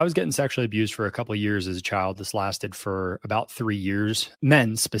I was getting sexually abused for a couple of years as a child. This lasted for about 3 years.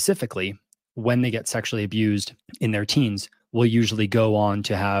 Men specifically, when they get sexually abused in their teens, will usually go on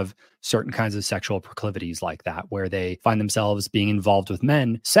to have certain kinds of sexual proclivities like that, where they find themselves being involved with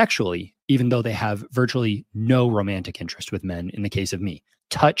men sexually, even though they have virtually no romantic interest with men. In the case of me,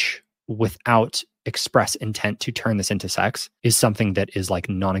 touch without express intent to turn this into sex is something that is like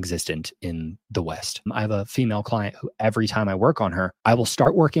non-existent in the West. I have a female client who every time I work on her, I will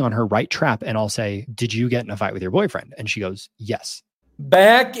start working on her right trap and I'll say, "Did you get in a fight with your boyfriend?" And she goes, "Yes."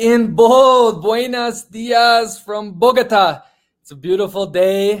 Back in bold. Buenos dias from Bogota. It's a beautiful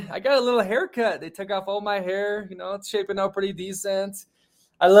day. I got a little haircut. They took off all my hair. You know, it's shaping out pretty decent.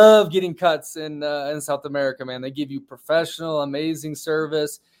 I love getting cuts in South America, man. They give you professional, amazing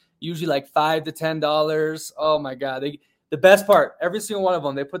service. Usually like $5 to $10. Oh my God. The best part, every single one of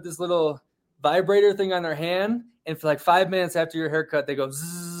them, they put this little vibrator thing on their hand, and for like 5 minutes after your haircut, they go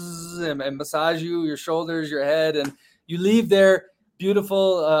zzz and massage you, your shoulders, your head, and you leave there.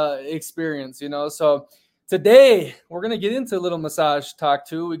 Beautiful experience, you know. So today we're going to get into a little massage talk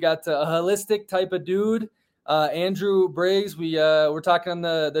too. We got a holistic type of dude, Andrew Briggs. We're talking on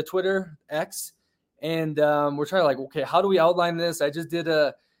the Twitter X, and we're trying to like, okay, how do we outline this? I just did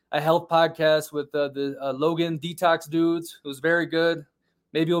a health podcast with the Logan Detox dudes. It was very good.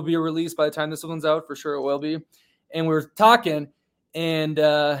 Maybe it'll be released by the time this one's out. For sure it will be. And we're talking, and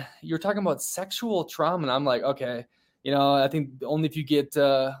you're talking about sexual trauma. And I'm like, okay, you know, I think only if you get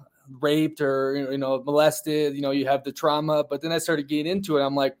raped or, you know, molested, you know, you have the trauma. But then I started getting into it.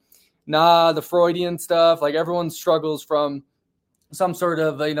 I'm like, nah, the Freudian stuff, like everyone struggles from some sort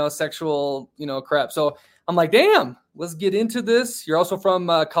of, you know, sexual, you know, crap. So I'm like, damn, let's get into this. You're also from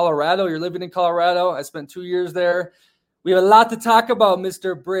Colorado. You're living in Colorado. I spent 2 years there. We have a lot to talk about,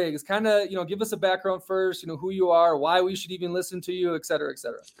 Mr. Briggs. Kind of, you know, give us a background first, you know, who you are, why we should even listen to you, et cetera, et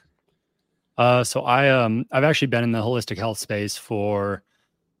cetera. So I've actually been in the holistic health space for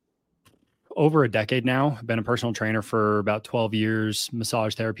over a decade now. I've been a personal trainer for about 12 years.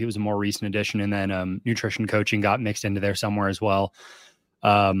 Massage therapy was a more recent addition, and then nutrition coaching got mixed into there somewhere as well.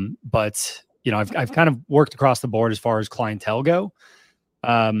 But you know, I've kind of worked across the board as far as clientele go.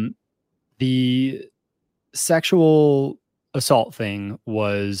 The sexual assault thing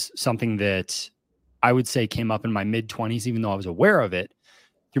was something that I would say came up in my mid-20s, even though I was aware of it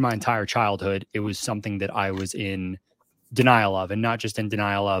through my entire childhood. It was something that I was in denial of, and not just in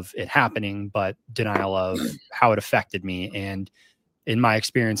denial of it happening, but denial of how it affected me. And in my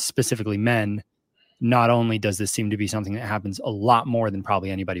experience, specifically men, not only does this seem to be something that happens a lot more than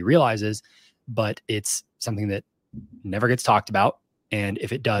probably anybody realizes, but it's something that never gets talked about. And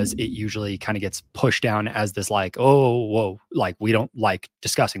if it does, it usually kind of gets pushed down as this like, oh, whoa, like we don't like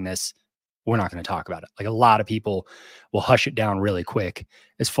discussing this. We're not going to talk about it. Like a lot of people will hush it down really quick.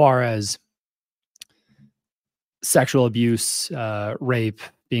 As far as sexual abuse, rape,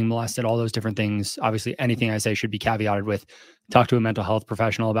 being molested, all those different things, obviously anything I say should be caveated with, talk to a mental health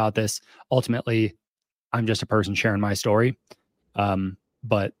professional about this. Ultimately, I'm just a person sharing my story.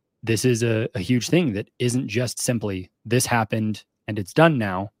 But this is a huge thing that isn't just simply this happened and it's done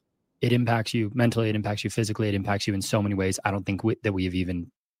now. It impacts you mentally. It impacts you physically. It impacts you in so many ways. I don't think that we have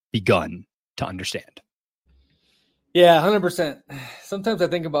even begun to understand. Yeah, 100%. Sometimes I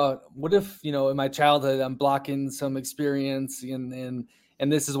think about what if, you know, in my childhood, I'm blocking some experience and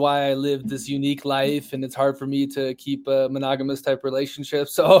this is why I lived this unique life, and it's hard for me to keep a monogamous type relationship.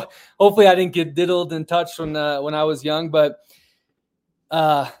 So hopefully I didn't get diddled and touched when I was young, but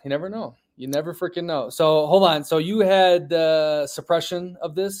you never know. You never freaking know. So hold on. So you had suppression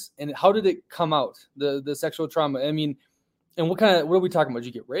of this, and how did it come out? The sexual trauma. I mean, and what are we talking about? Did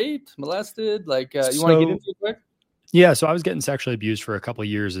you get raped, molested? Like, you want to get into it quick? Yeah. So I was getting sexually abused for a couple of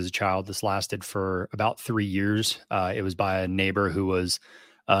years as a child. This lasted for about 3 years. It was by a neighbor who was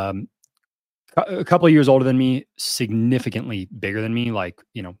a couple of years older than me, significantly bigger than me. Like,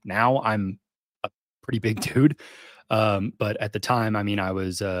 you know, now I'm a pretty big dude. But at the time, I mean, I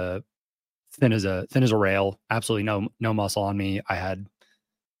was thin as a rail, absolutely no muscle on me. I had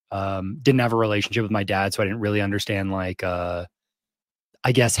didn't have a relationship with my dad, so I didn't really understand like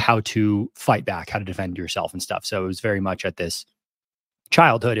I guess how to fight back, how to defend yourself and stuff. So it was very much at this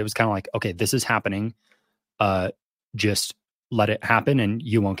childhood. It was kind of like, okay, this is happening. Just let it happen and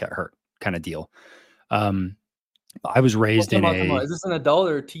you won't get hurt kind of deal. I was raised in a... Is this an adult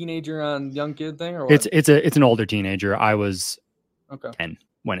or a teenager on young kid thing or what? It's an older teenager. I was 10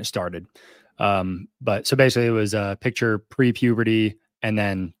 when it started. But so basically it was a picture pre-puberty and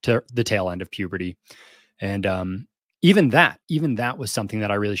then to the tail end of puberty. And even that was something that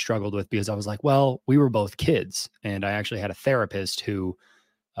I really struggled with because I was like, well, we were both kids. And I actually had a therapist who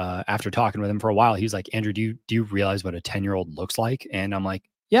after talking with him for a while, he was like, Andrew, do you realize what a 10-year-old looks like? And I'm like,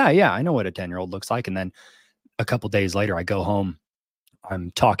 yeah, I know what a 10-year-old looks like. And then a couple days later, I go home.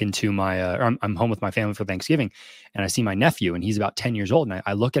 I'm talking to my, or I'm home with my family for Thanksgiving, and I see my nephew, and he's about 10 years old. And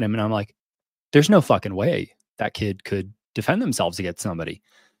I look at him and I'm like, there's no fucking way that kid could defend themselves against somebody.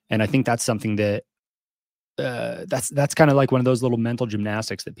 And I think that's something that, that's kind of like one of those little mental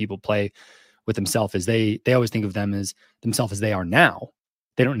gymnastics that people play with themselves, is they always think of themselves as they are now.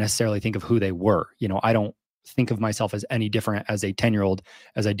 They don't necessarily think of who they were. You know, I don't think of myself as any different as a 10-year-old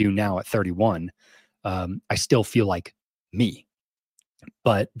as I do now at 31. I still feel like me.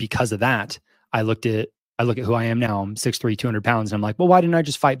 But because of that, I look at who I am now. I'm 6'3", 200 pounds. And I'm like, well, why didn't I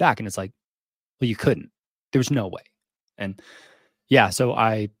just fight back? And it's like, well, you couldn't. There was no way. And yeah, so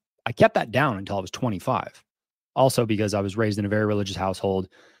I kept that down until I was 25. Also because I was raised in a very religious household.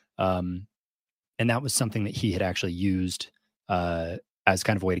 And that was something that he had actually used as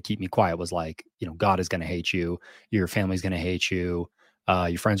kind of a way to keep me quiet, was like, you know, God is going to hate you. Your family's going to hate you.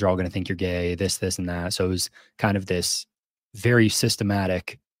 Your friends are all going to think you're gay, this, and that. So it was kind of this very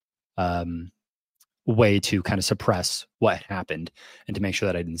systematic way to kind of suppress what had happened and to make sure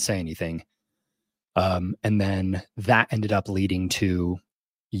that I didn't say anything. And then that ended up leading to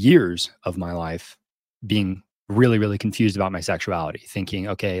years of my life being really, really confused about my sexuality, thinking,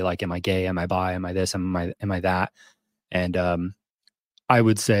 okay, like, am I gay? Am I bi? Am I this? Am I that? And I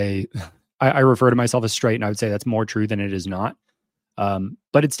would say, I refer to myself as straight, and I would say that's more true than it is not.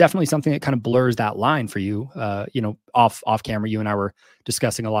 But it's definitely something that kind of blurs that line for you. You know, off camera, you and I were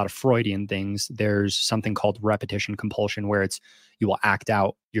discussing a lot of Freudian things. There's something called repetition compulsion, where you will act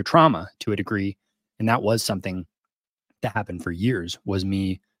out your trauma to a degree. And that was something that happened for years, was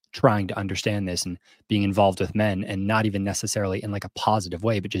me trying to understand this and being involved with men, and not even necessarily in like a positive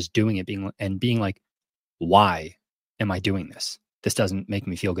way, but just doing it, being like, why am I doing this? This doesn't make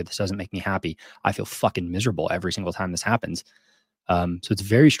me feel good. This doesn't make me happy. I feel fucking miserable every single time this happens. So it's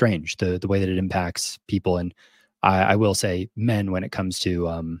very strange, the way that it impacts people. And I will say, men, when it comes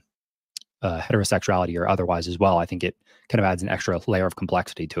to heterosexuality or otherwise as well, I think it kind of adds an extra layer of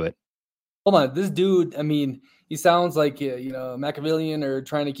complexity to it. Hold on, this dude, I mean, he sounds like, you know, Machiavellian or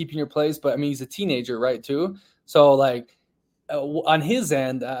trying to keep you in your place, but I mean, he's a teenager, right, too? So, like, on his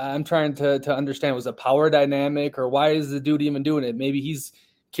end, I'm trying to understand, was it power dynamic, or why is the dude even doing it? Maybe he's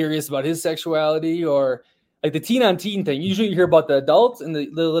curious about his sexuality, or like the teen on teen thing. Usually you hear about the adults and the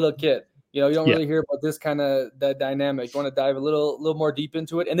little kid. You know, you don't really hear about this kind of that dynamic. You want to dive a little more deep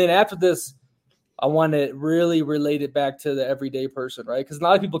into it. And then after this, I want to really relate it back to the everyday person, right? Because a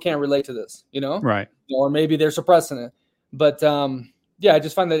lot of people can't relate to this, you know? Right. Or maybe they're suppressing it. But yeah, I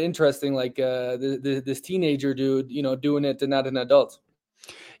just find that interesting. Like this teenager dude, you know, doing it to not an adult.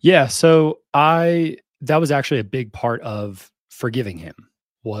 Yeah. So that was actually a big part of forgiving him,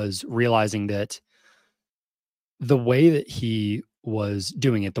 was realizing that the way that he was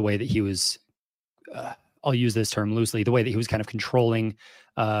doing it, the way that he was, I'll use this term loosely, the way that he was kind of controlling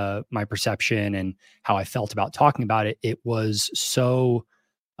my perception and how I felt about talking about it, it was so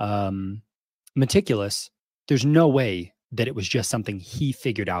meticulous. There's no way that it was just something he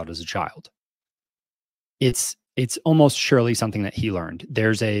figured out as a child. It's almost surely something that he learned.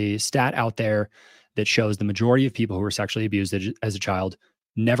 There's a stat out there that shows the majority of people who were sexually abused as a child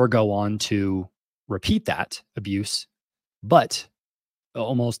never go on to repeat that abuse, but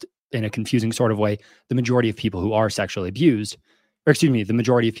almost in a confusing sort of way, the majority of people who are sexually abused, or excuse me, the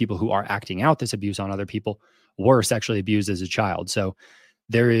majority of people who are acting out this abuse on other people were sexually abused as a child. So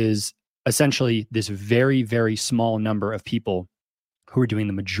there is essentially this very, very small number of people who are doing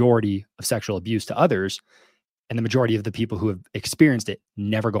the majority of sexual abuse to others, and the majority of the people who have experienced it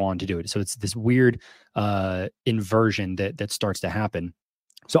never go on to do it. So it's this weird inversion that starts to happen.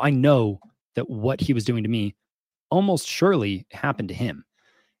 So I know that what he was doing to me almost surely happened to him.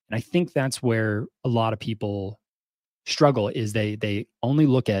 And I think that's where a lot of people struggle, is they only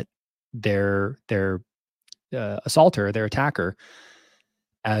look at their assaulter, their attacker,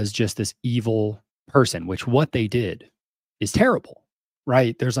 as just this evil person, which what they did is terrible,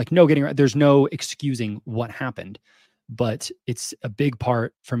 right? There's like no getting around, there's no excusing what happened. But it's a big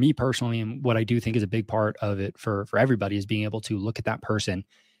part for me personally, and what I do think is a big part of it for everybody, is being able to look at that person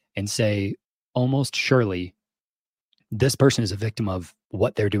and say, almost surely this person is a victim of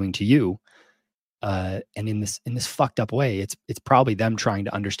what they're doing to you. And in this fucked up way, it's probably them trying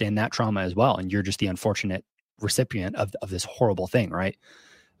to understand that trauma as well. And you're just the unfortunate recipient of this horrible thing. Right.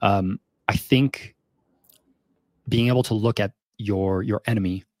 I think being able to look at your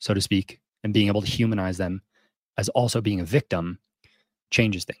enemy, so to speak, and being able to humanize them as also being a victim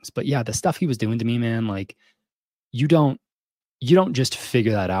changes things. But yeah, the stuff he was doing to me, man, like, you don't you don't just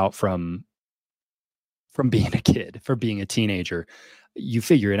figure that out from being a kid, from being a teenager. You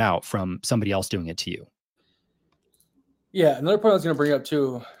figure it out from somebody else doing it to you. Yeah, another point I was going to bring up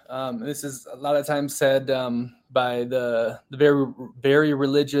too. This is a lot of times said by the very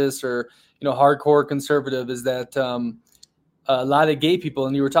religious or hardcore conservative, is that a lot of gay people,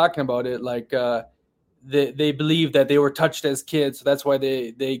 and you were talking about it, like they believe that they were touched as kids, so that's why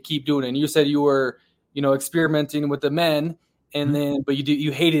they keep doing it. And you said you were experimenting with the men, and then but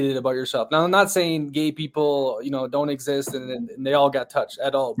you hated it about yourself. Now I'm not saying gay people don't exist and they all got touched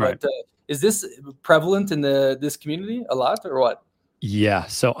at all, Right. but is this prevalent in this community a lot, or what? Yeah.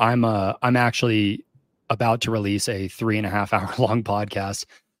 So I'm actually about to release a 3.5 hour long podcast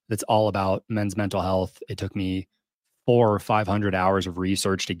that's all about men's mental health. It took me 400 or 500 hours of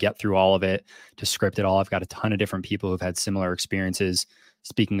research to get through all of it, to script it all. I've got a ton of different people who've had similar experiences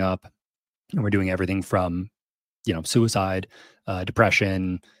speaking up, and we're doing everything from suicide,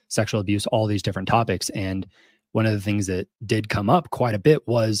 depression, sexual abuse, all these different topics. And one of the things that did come up quite a bit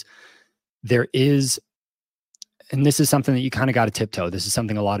was there is, and this is something that you kind of got to tiptoe. This is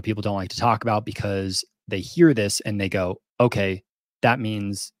something a lot of people don't like to talk about because they hear this and they go, okay, that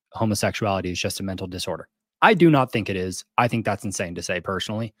means homosexuality is just a mental disorder. I do not think it is. I think that's insane to say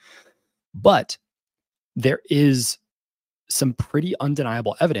personally. But there is some pretty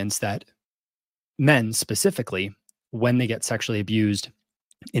undeniable evidence that men specifically, when they get sexually abused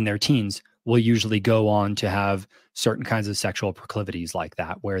in their teens, will usually go on to have certain kinds of sexual proclivities like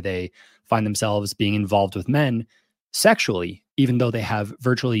that, where they find themselves being involved with men sexually, even though they have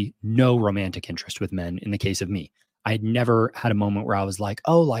virtually no romantic interest with men. In the case of me, I had never had a moment where I was like,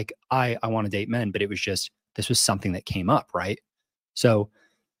 oh, like I want to date men, but it was just, this was something that came up, right? So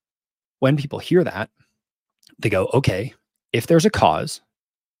when people hear that, they go, okay, if there's a cause,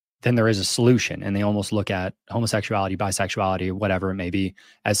 then there is a solution. And they almost look at homosexuality, bisexuality, whatever it may be,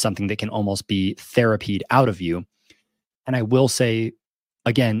 as something that can almost be therapied out of you. And I will say,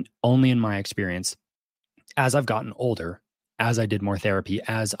 again, only in my experience, as I've gotten older, as I did more therapy,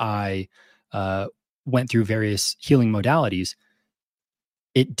 as I went through various healing modalities,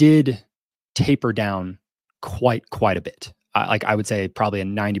 it did taper down quite a bit. I would say probably a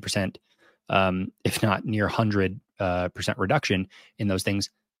 90%, if not near 100% reduction in those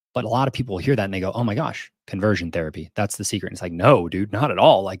things. But a lot of people hear that and they go, oh my gosh, conversion therapy, that's the secret. And it's like, no, dude, not at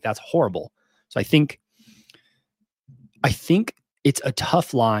all. Like, that's horrible. So I think it's a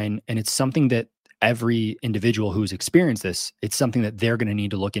tough line, and it's something that every individual who's experienced this, it's something that they're going to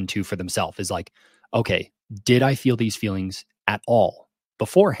need to look into for themselves, is like, okay, did I feel these feelings at all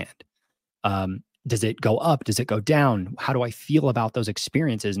beforehand? Does it go up? Does it go down? How do I feel about those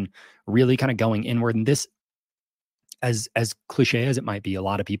experiences? And really kind of going inward. And this, as cliche as it might be, a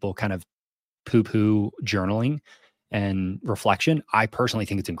lot of people kind of poo-poo journaling and reflection. I personally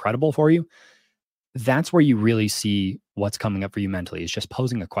think it's incredible for you. That's where you really see what's coming up for you mentally, is just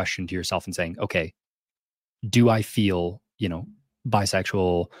posing a question to yourself and saying, okay, do I feel,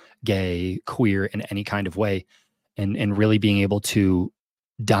 bisexual, gay, queer in any kind of way? And really being able to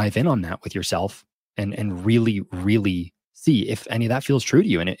dive in on that with yourself and really see if any of that feels true to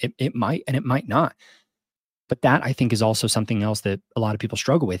you. And it might, and it might not. But that, I think, is also something else that a lot of people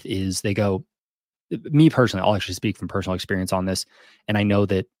struggle with, is they go, me personally, I'll actually speak from personal experience on this. And I know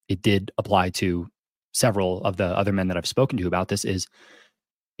that it did apply to several of the other men that I've spoken to about this, is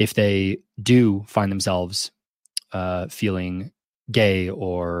if they do find themselves feeling gay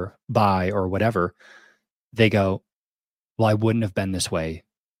or bi or whatever, they go, well, I wouldn't have been this way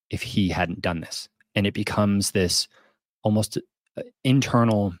if he hadn't done this. And it becomes this almost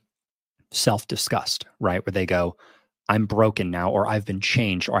internal self-disgust, right? Where they go, I'm broken now, or I've been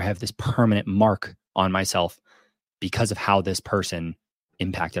changed, or I have this permanent mark on myself because of how this person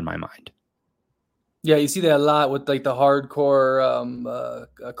impacted my mind. Yeah, you see that a lot with like the hardcore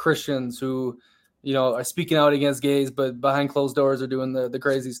Christians who, are speaking out against gays, but behind closed doors are doing the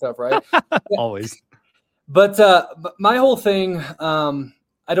crazy stuff, right? Always. But my whole thing,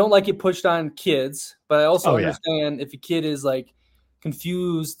 I don't like it pushed on kids, but I also understand if a kid is like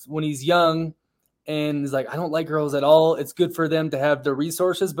confused when he's young and is like, I don't like girls at all, it's good for them to have the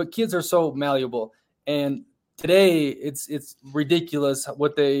resources. But kids are so malleable, and today it's ridiculous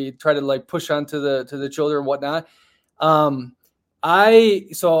what they try to like push onto the children and whatnot. I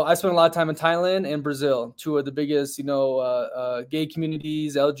spent a lot of time in Thailand and Brazil, two of the biggest, gay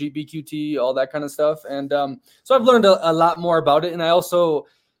communities, LGBTQ, all that kind of stuff. And so I've learned a lot more about it. And I also,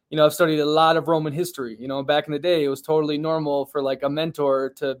 I've studied a lot of Roman history. Back in the day, it was totally normal for like a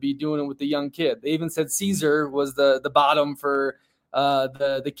mentor to be doing it with the young kid. They even said Caesar was the bottom for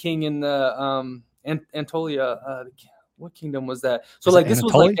the king in the Antolia. what kingdom was that? So Was like it this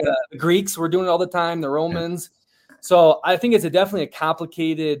was Anatolia? like the Greeks were doing it all the time, the Yeah. Romans. So I think it's definitely a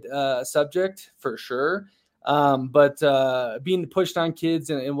complicated subject for sure. But being pushed on kids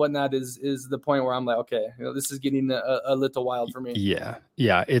and whatnot is the point where I'm like, okay, this is getting a little wild for me. Yeah.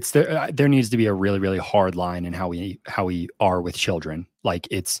 Yeah. It's there needs to be a really, really hard line in how we are with children. Like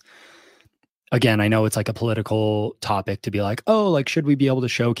it's, again, I know it's like a political topic to be like, oh, like, should we be able to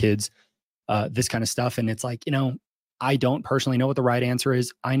show kids this kind of stuff? And it's like, I don't personally know what the right answer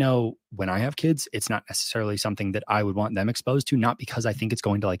is. I know when I have kids, it's not necessarily something that I would want them exposed to, not because I think it's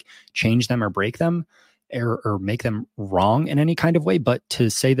going to like change them or break them or make them wrong in any kind of way, but to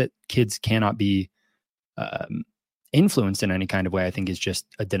say that kids cannot be influenced in any kind of way, I think is just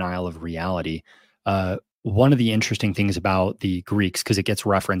a denial of reality. One of the interesting things about the Greeks, because it gets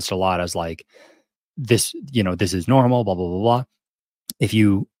referenced a lot as like this, this is normal, blah, blah, blah, blah. If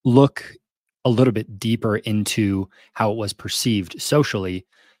you look a little bit deeper into how it was perceived socially,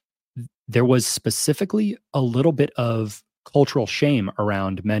 there was specifically a little bit of cultural shame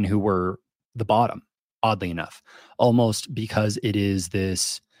around men who were the bottom, oddly enough, almost because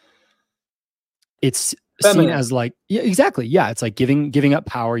it's Feminine. seen as like, yeah, exactly. Yeah. It's like giving up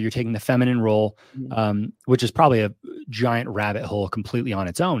power. You're taking the feminine role, which is probably a giant rabbit hole completely on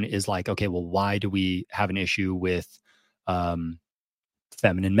its own, is like, okay, well, why do we have an issue with,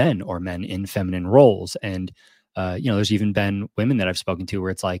 feminine men or men in feminine roles? And there's even been women that I've spoken to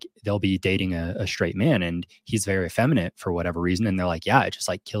where it's like they'll be dating a straight man and he's very effeminate for whatever reason, and they're like, yeah, it just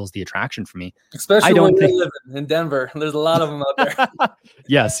like kills the attraction for me. Especially when you're living in Denver. There's a lot of them out there.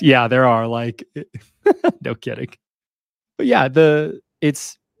 Yes, yeah, there are, like, no kidding. But yeah,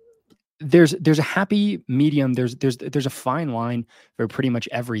 there's a happy medium. There's a fine line for pretty much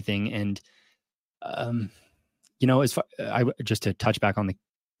everything. And just to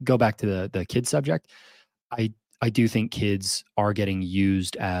go back to the kid subject, I do think kids are getting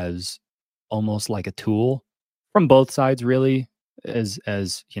used as almost like a tool from both sides, really, as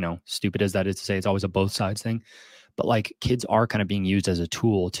stupid as that is to say, it's always a both sides thing. But like kids are kind of being used as a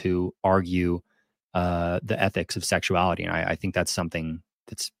tool to argue the ethics of sexuality. And I think that's something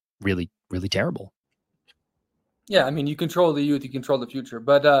that's really, really terrible. Yeah. I mean, you control the youth, you control the future,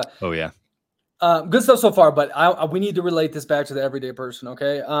 but oh yeah. Good stuff so far, but we need to relate this back to the everyday person,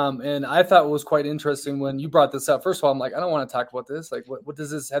 okay? And I thought it was quite interesting when you brought this up. First of all, I'm like, I don't want to talk about this. Like, what does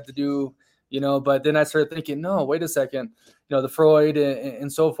this have to do, But then I started thinking, no, wait a second, the Freud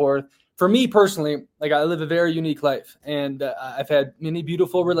and so forth. For me personally, like I live a very unique life, and I've had many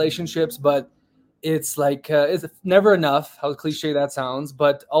beautiful relationships, but it's like it's never enough, how cliche that sounds,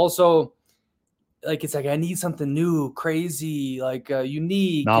 but also like it's like I need something new, crazy, like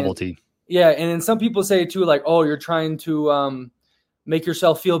unique. Novelty. Yeah, and then some people say too, like, oh, you're trying to make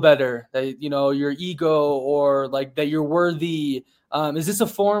yourself feel better, that your ego, or like that you're worthy. Is this a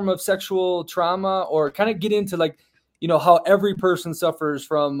form of sexual trauma, or kind of get into like, how every person suffers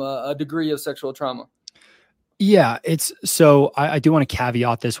from a degree of sexual trauma? Yeah, so I do want to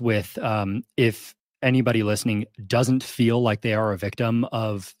caveat this with if anybody listening doesn't feel like they are a victim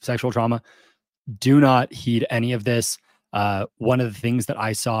of sexual trauma, do not heed any of this. One of the things that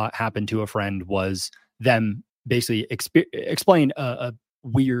I saw happen to a friend was them basically explain a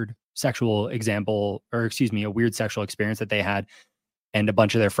weird sexual example, or a weird sexual experience that they had. And a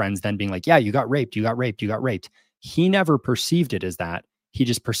bunch of their friends then being like, yeah, you got raped. He never perceived it as that. He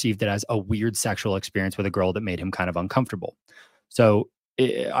just perceived it as a weird sexual experience with a girl that made him kind of uncomfortable. So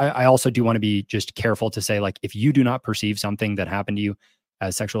I also do want to be just careful to say, like, if you do not perceive something that happened to you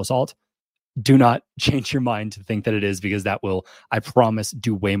as sexual assault, do not change your mind to think that it is, because that will, I promise,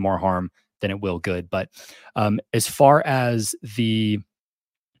 do way more harm than it will good. But as far as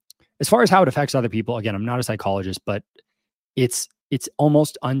how it affects other people, again, I'm not a psychologist, but it's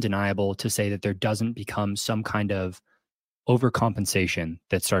almost undeniable to say that there doesn't become some kind of overcompensation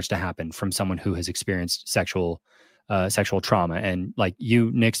that starts to happen from someone who has experienced sexual trauma. And like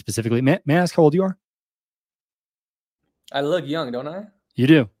you, Nick, specifically, may I ask how old you are? I look young, don't I? You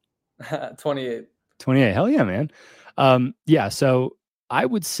do. 28. Hell yeah, man. Yeah. So I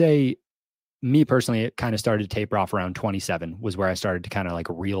would say, me personally, it kind of started to taper off around 27 was where I started to kind of like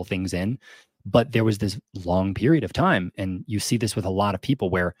reel things in. But there was this long period of time, and you see this with a lot of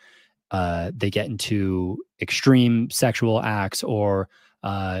people where they get into extreme sexual acts, or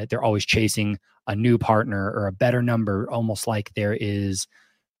they're always chasing a new partner or a better number, almost like there is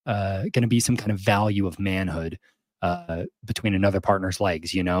going to be some kind of value of manhood between another partner's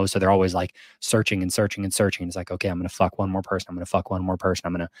legs, So they're always like searching and searching and searching. It's like, okay, I'm going to fuck one more person. I'm going to fuck one more person.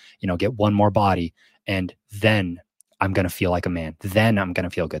 I'm going to, get one more body. And then I'm going to feel like a man. Then I'm going to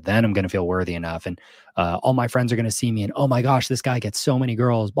feel good. Then I'm going to feel worthy enough. And all my friends are going to see me and, oh my gosh, this guy gets so many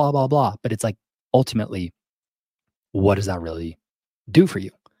girls, blah, blah, blah. But it's like, ultimately, what does that really do for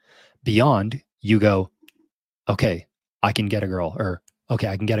you? Beyond you go, okay, I can get a girl, or okay,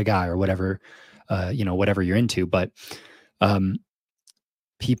 I can get a guy, or whatever, whatever you're into. But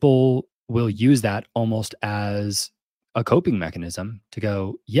people will use that almost as a coping mechanism to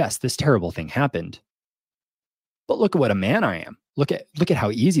go, yes, this terrible thing happened, but look at what a man I am. Look at how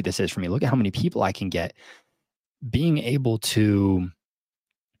easy this is for me. Look at how many people I can get. Being able to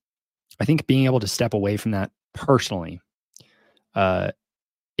step away from that personally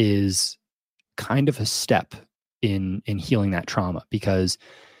is kind of a step in healing that trauma, because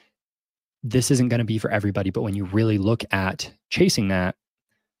this isn't going to be for everybody. But when you really look at chasing that,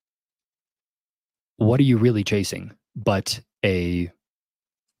 what are you really chasing but a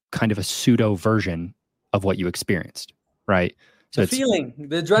kind of a pseudo version of what you experienced, right? So the feeling,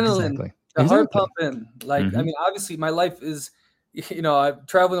 the adrenaline, the heart pumping. Like, I mean, obviously my life is, I've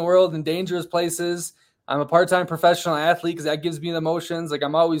traveled the world in dangerous places. I'm a part-time professional athlete because that gives me the emotions. Like,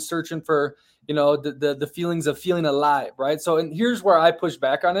 I'm always searching for, the feelings of feeling alive, right? So, and here's where I push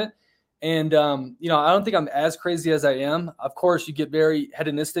back on it. And, I don't think I'm as crazy as I am. Of course, you get very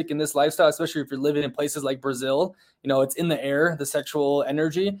hedonistic in this lifestyle, especially if you're living in places like Brazil. It's in the air, the sexual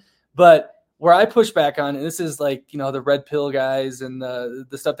energy. But where I push back on, and this is like, the red pill guys and the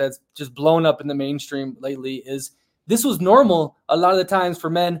stuff that's just blown up in the mainstream lately, is this was normal a lot of the times for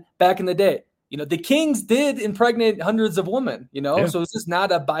men back in the day. The kings did impregnate hundreds of women, Yeah. So is this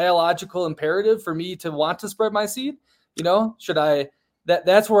not a biological imperative for me to want to spread my seed? Should I?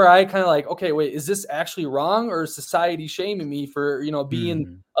 That's where I kind of like, okay, wait, is this actually wrong, or is society shaming me for,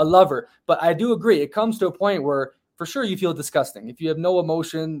 being a lover? But I do agree. It comes to a point where for sure you feel disgusting if you have no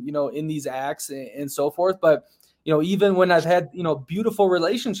emotion, in these acts and so forth. But, even when I've had, beautiful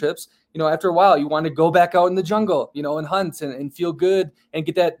relationships, after a while you want to go back out in the jungle, and hunt and feel good and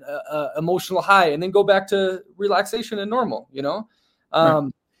get that emotional high, and then go back to relaxation and normal,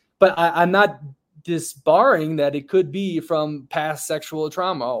 Right. But I'm not disbarring that it could be from past sexual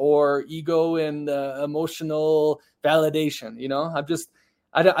trauma or ego and emotional validation.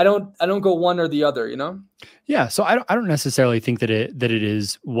 I don't go one or the other. Yeah. So I don't necessarily think that it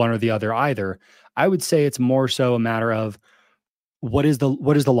is one or the other either. I would say it's more so a matter of what is the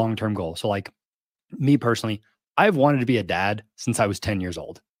long-term goal. So like me personally, I've wanted to be a dad since I was 10 years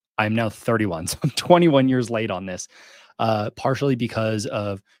old. I'm now 31, so I'm 21 years late on this. Partially because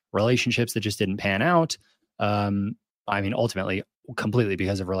of relationships that just didn't pan out. Ultimately, completely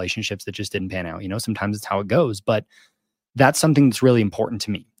because of relationships that just didn't pan out. Sometimes it's how it goes, but that's something that's really important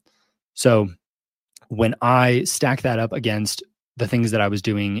to me. So when I stack that up against the things that I was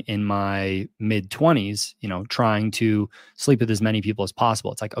doing in my mid-20s, trying to sleep with as many people as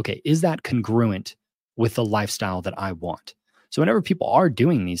possible, it's like, okay, is that congruent with the lifestyle that I want? So whenever people are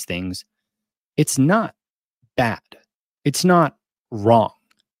doing these things, it's not bad. It's not wrong.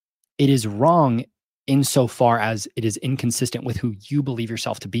 It is wrong insofar as it is inconsistent with who you believe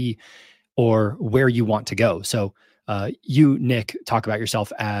yourself to be or where you want to go. So you, Nick, talk about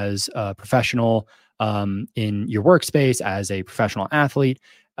yourself as a professional in your workspace, as a professional athlete.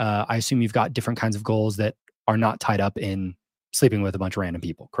 I assume you've got different kinds of goals that are not tied up in sleeping with a bunch of random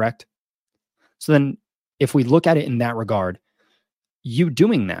people, correct? So then if we look at it in that regard, you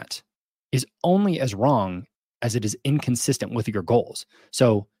doing that is only as wrong as it is inconsistent with your goals.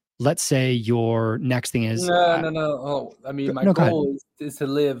 So let's say your next thing is... No. Oh, I mean, my goal is to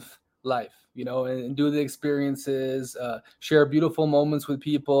live life, and do the experiences, share beautiful moments with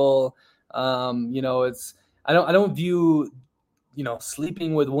people. I don't view,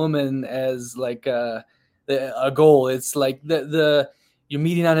 sleeping with women as like a goal. It's like you're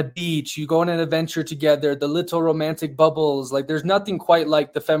meeting on a beach, you go on an adventure together, the little romantic bubbles. Like, there's nothing quite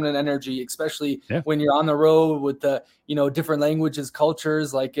like the feminine energy, especially when you're on the road with the, different languages,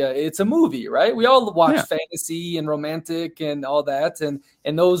 cultures. Like, it's a movie, right? We all watch fantasy and romantic and all that. And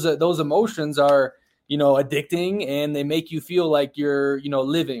those emotions are, addicting, and they make you feel like you're,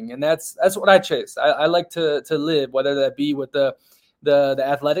 living. And that's what I chase. I like to live, whether that be with the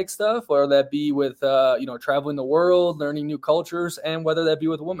athletic stuff, or that be with traveling the world, learning new cultures, and whether that be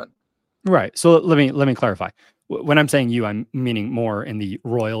with women. Right. So let me clarify. When I'm saying you, I'm meaning more in the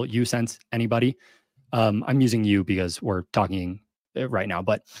royal you sense. Anybody. I'm using you because we're talking right now.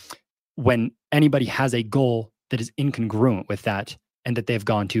 But when anybody has a goal that is incongruent with that, and that they've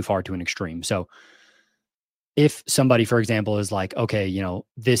gone too far to an extreme. So if somebody, for example, is like, okay,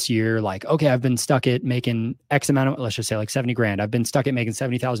 this year, like, okay, I've been stuck at making X amount of, let's just say like 70 grand. I've been stuck at making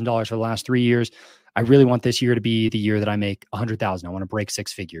 $70,000 for the last 3 years. I really want this year to be the year that I make 100,000. I want to break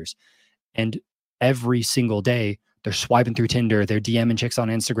 6 figures. And every single day they're swiping through Tinder, they're DMing chicks on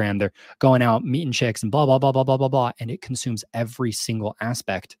Instagram, they're going out meeting chicks and blah, blah, blah, blah, blah, blah, blah. And it consumes every single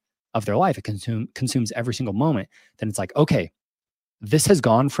aspect of their life. It consumes every single moment. Then it's like, okay, this has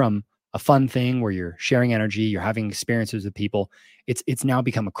gone from a fun thing where you're sharing energy, you're having experiences with people. It's now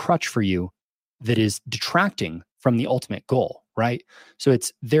become a crutch for you that is detracting from the ultimate goal, right? So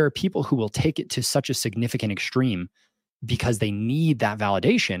there are people who will take it to such a significant extreme because they need that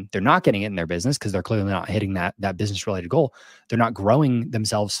validation. They're not getting it in their business because they're clearly not hitting that business related goal. They're not growing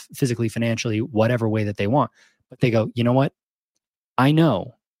themselves physically, financially, whatever way that they want. But they go, you know what? I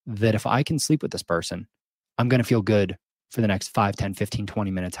know that if I can sleep with this person, I'm going to feel good for the next 5, 10, 15,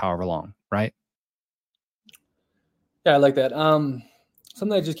 20 minutes, however long, right? Yeah, I like that. Something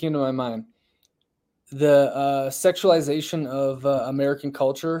that just came to my mind. The sexualization of American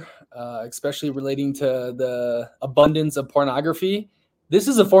culture, especially relating to the abundance of pornography. This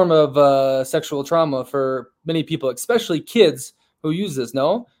is a form of sexual trauma for many people, especially kids who use this,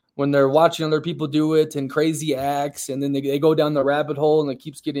 no? When they're watching other people do it and crazy acts, and then they go down the rabbit hole and it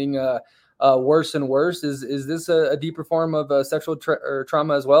keeps getting worse and worse. Is this a deeper form of sexual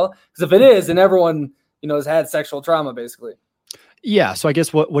trauma as well? Because if it is, then everyone, has had sexual trauma, basically. Yeah. So I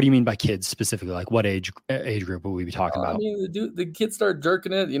guess what do you mean by kids specifically? Like what age group will we be talking about? I mean, the kids start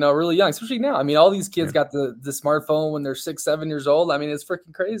jerking it, really young, especially now. I mean, all these kids got the smartphone when they're 6, 7 years old. I mean, it's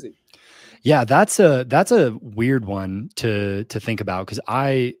freaking crazy. Yeah, that's a weird one to think about, because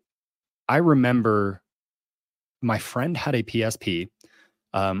I remember my friend had a PSP,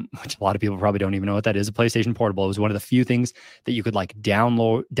 which a lot of people probably don't even know what that is, a PlayStation Portable. It was one of the few things that you could like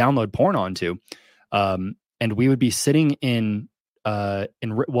download porn onto. And we would be sitting in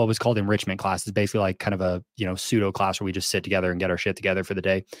what was called enrichment classes, basically like kind of a, pseudo class where we just sit together and get our shit together for the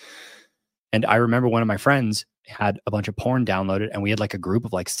day. And I remember one of my friends had a bunch of porn downloaded, and we had like a group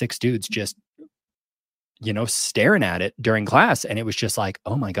of like 6 dudes just, staring at it during class. And it was just like,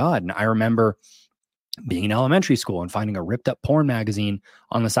 oh my God. And I remember being in elementary school and finding a ripped up porn magazine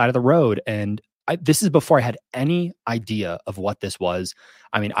on the side of the road. And this is before I had any idea of what this was.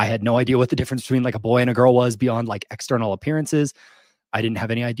 I mean, I had no idea what the difference between like a boy and a girl was beyond like external appearances. I didn't have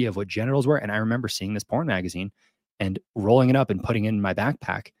any idea of what genitals were. And I remember seeing this porn magazine and rolling it up and putting it in my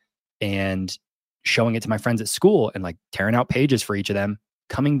backpack and showing it to my friends at school and like tearing out pages for each of them,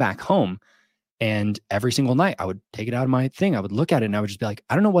 coming back home. And every single night I would take it out of my thing. I would look at it and I would just be like,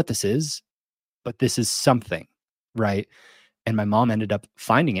 I don't know what this is, but this is something, right? And my mom ended up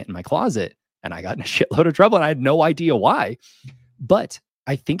finding it in my closet, and I got in a shitload of trouble and I had no idea why. But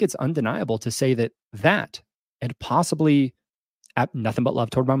I think it's undeniable to say that and possibly nothing but love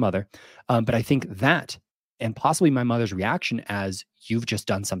toward my mother. But I think that, and possibly my mother's reaction as you've just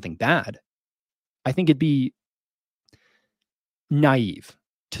done something bad, I think it'd be naive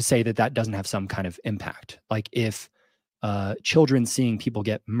to say that doesn't have some kind of impact. Like if children seeing people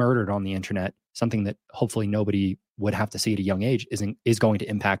get murdered on the internet, something that hopefully nobody would have to see at a young age, is going to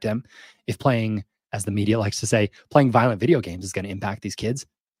impact them. If playing, as the media likes to say, playing violent video games is going to impact these kids,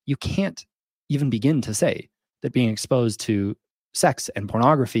 you can't even begin to say that being exposed to sex and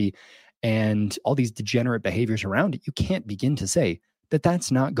pornography and all these degenerate behaviors around it, you can't begin to say that that's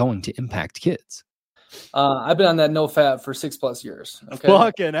not going to impact kids. I've been on that no fap for 6+ years. Okay.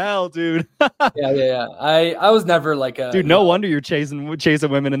 Fucking hell, dude. Yeah. I was never like a dude. No wonder you're chasing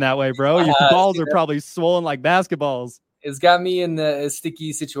women in that way, bro. Your balls are probably swollen like basketballs. It's got me in the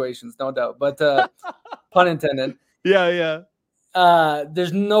sticky situations, no doubt. But pun intended. Yeah.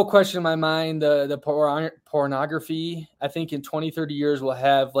 There's no question in my mind the pornography, I think in 20, 30 years will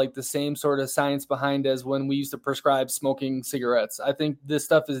have like the same sort of science behind as when we used to prescribe smoking cigarettes. I think this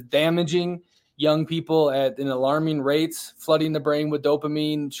stuff is damaging young people at an alarming rates, flooding the brain with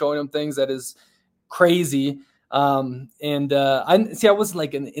dopamine, showing them things that is crazy. I wasn't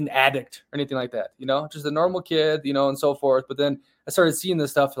like an addict or anything like that, just a normal kid, and so forth. But then I started seeing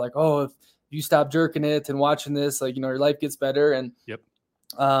this stuff like, oh, if you stop jerking it and watching this, like, your life gets better. And yep.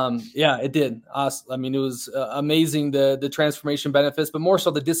 It did. Awesome. I mean, it was amazing, the transformation benefits, but more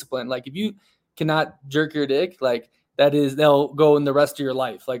so the discipline. Like if you cannot jerk your dick, like, they'll go in the rest of your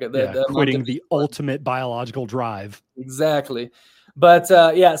life. Like quitting the ultimate biological drive. Exactly. But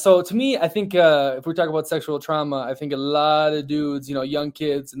so to me, I think if we talk about sexual trauma, I think a lot of dudes, young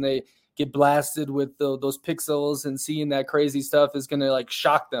kids, and they get blasted with those pixels, and seeing that crazy stuff is going to like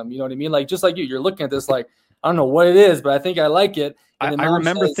shock them. You know what I mean? Like, just like you're looking at this, like, I don't know what it is, but I think I like it. I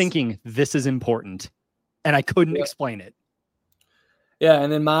remember thinking this is important, and I couldn't explain it. Yeah,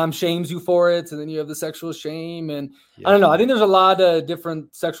 and then mom shames you for it, and then you have the sexual shame, and Yep. I don't know. I think there's a lot of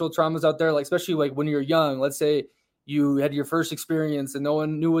different sexual traumas out there, like especially like when you're young. Let's say you had your first experience and no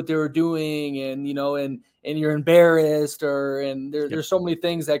one knew what they were doing, and and you're embarrassed, and Yep. there's so many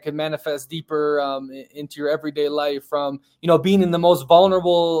things that can manifest deeper into your everyday life from being in the most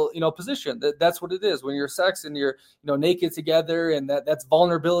vulnerable position. That's what it is when you're sex and you're naked together, and that's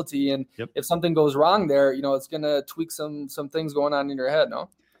vulnerability. And Yep. if something goes wrong there, it's gonna tweak some things going on in your head. No.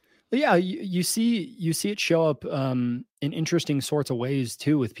 But yeah, you see it show up in interesting sorts of ways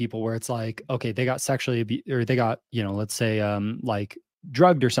too with people where it's like, okay, they got sexually abused, or they got, let's say like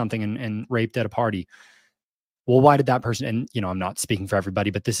drugged or something and raped at a party. Well, why did that person, and I'm not speaking for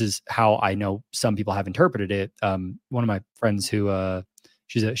everybody, but this is how I know some people have interpreted it. One of my friends who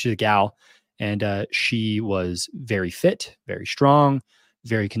she's a gal, and she was very fit, very strong,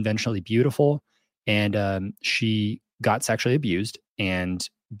 very conventionally beautiful, and she got sexually abused, and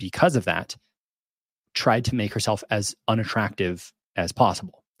because of that, tried to make herself as unattractive as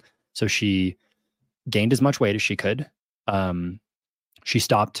possible. So she gained as much weight as she could. She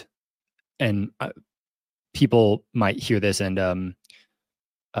stopped, and people might hear this and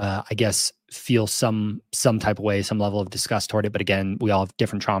I guess feel some type of way, some level of disgust toward it. But again, we all have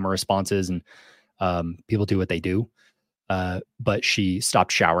different trauma responses, and people do what they do. But she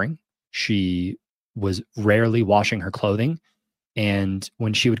stopped showering. She was rarely washing her clothing. And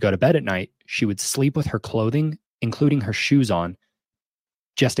when she would go to bed at night, she would sleep with her clothing, including her shoes on,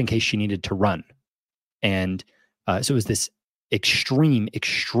 just in case she needed to run. And so it was this extreme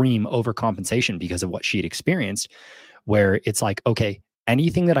overcompensation because of what she had experienced, where it's like, okay,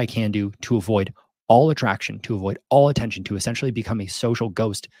 anything that I can do to avoid all attraction, to avoid all attention, to essentially become a social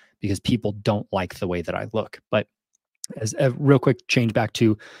ghost because people don't like the way that I look. But as a real quick change back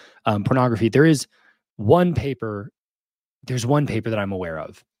to pornography, there's one paper that I'm aware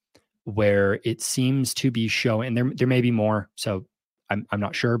of where it seems to be showing, and there may be more, so I'm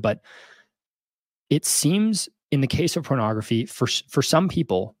not sure, but it seems in the case of pornography, for some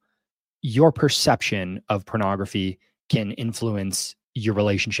people, your perception of pornography can influence your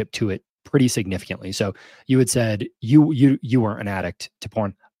relationship to it pretty significantly. So you had said you weren't an addict to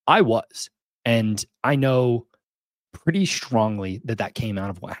porn. I was, and I know pretty strongly that came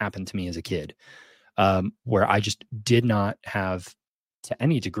out of what happened to me as a kid, where I just did not have, to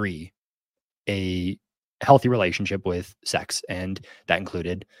any degree, a healthy relationship with sex, and that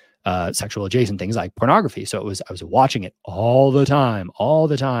included sexual adjacent things like pornography. So I was watching it all the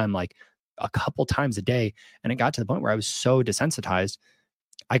time, like a couple times a day, and it got to the point where I was so desensitized,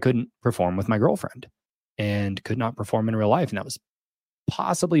 I couldn't perform with my girlfriend and could not perform in real life, and that was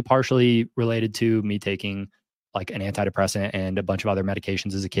possibly partially related to me taking like an antidepressant and a bunch of other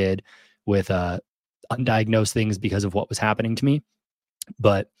medications as a kid with undiagnosed things because of what was happening to me.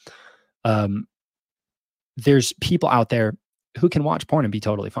 But there's people out there who can watch porn and be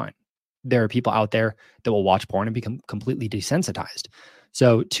totally fine. There are people out there that will watch porn and become completely desensitized.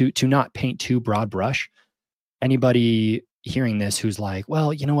 So to not paint too broad brush, anybody hearing this who's like,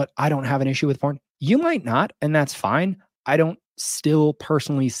 well, you know what, I don't have an issue with porn. You might not, and that's fine. I don't still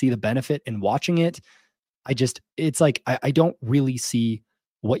personally see the benefit in watching it. It's like, I don't really see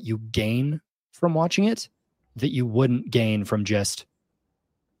what you gain from watching it that you wouldn't gain from just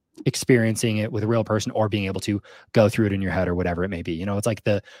experiencing it with a real person or being able to go through it in your head or whatever it may be. It's like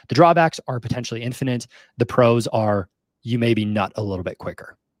the drawbacks are potentially infinite. The pros are you maybe nut a little bit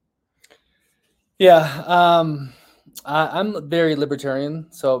quicker. Yeah. I'm very libertarian,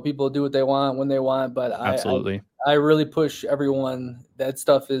 so people do what they want when they want, but Absolutely. I really push everyone. That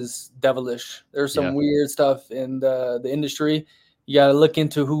stuff is devilish. There's some weird stuff in the industry. You got to look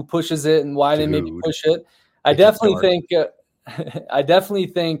into who pushes it and why they maybe push it. I definitely think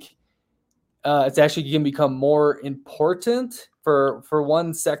it's actually going to become more important for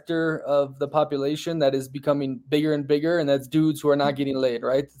one sector of the population that is becoming bigger and bigger, and that's dudes who are not getting laid,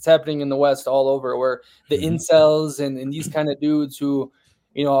 right? It's happening in the West all over, where the incels and these kind of dudes who,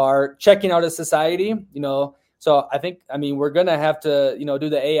 are checking out of society, So we're going to have to, do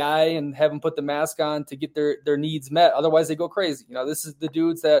the AI and have them put the mask on to get their needs met. Otherwise they go crazy. This is the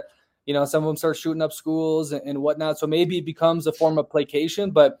dudes that, some of them start shooting up schools and whatnot. So maybe it becomes a form of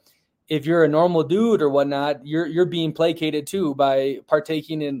placation, but if you're a normal dude or whatnot, you're being placated too by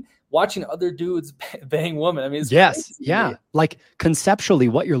partaking in watching other dudes bang women. I mean, it's yes. crazy. Yeah. Like conceptually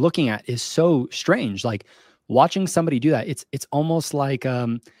what you're looking at is so strange. Like watching somebody do that, it's almost like,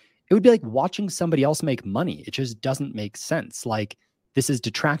 it would be like watching somebody else make money. It just doesn't make sense. Like this is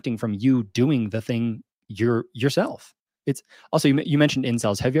detracting from you doing the thing yourself. It's also, you mentioned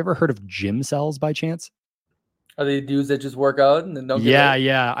incels. Have you ever heard of gym cells by chance? Are they dudes that just work out and then don't get Yeah, laid?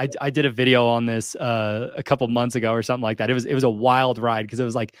 yeah. I did a video on this a couple months ago or something like that. It was a wild ride because it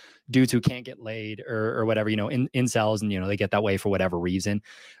was like dudes who can't get laid or whatever, incels, and they get that way for whatever reason.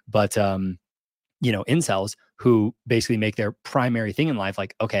 But incels who basically make their primary thing in life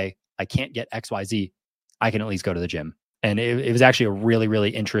like, okay, I can't get XYZ, I can at least go to the gym. And it was actually a really,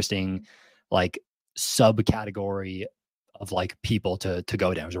 really interesting like subcategory of like people to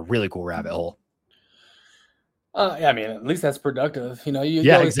go down. It was a really cool rabbit hole. Yeah, I mean, at least that's productive. You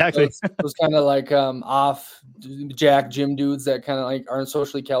Yeah, always see exactly. those kind of like off jack gym dudes that kind of like aren't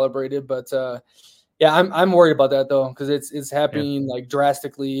socially calibrated. But yeah, I'm worried about that though, because it's Yeah. happening like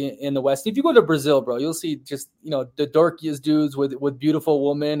drastically in the West. If you go to Brazil, bro, you'll see just the dorkiest dudes with beautiful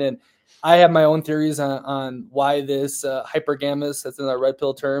women. And I have my own theories on why this hypergamous, that's another red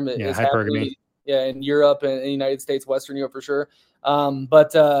pill term, Yeah, is hypergamy. happening. Yeah, in Europe and in the United States, Western Europe for sure.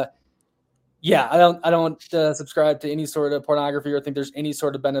 But yeah, I don't subscribe to any sort of pornography or think there's any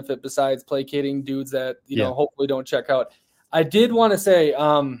sort of benefit besides placating dudes that Yeah. hopefully don't check out. I did want to say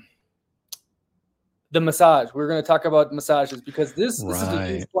the massage. We're going to talk about massages because this is a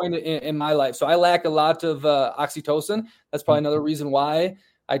huge Right. point in my life. So I lack a lot of oxytocin. That's probably another reason why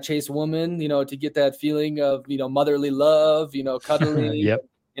I chase women, to get that feeling of motherly love, cuddling Yep.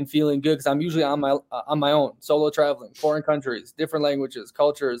 and feeling good because I'm usually on my own, solo traveling, foreign countries, different languages,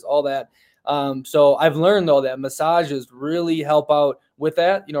 cultures, all that. So I've learned though that massages really help out with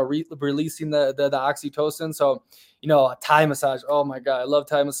that, releasing the oxytocin. So, a Thai massage. Oh my God. I love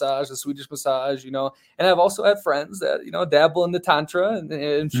Thai massage, the Swedish massage, and I've also had friends that, dabble in the Tantra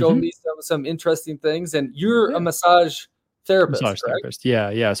and show me some interesting things. And you're Yeah. a massage therapist, Massage correct? therapist. Yeah,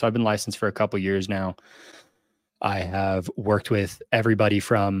 yeah. So I've been licensed for a couple years now. I have worked with everybody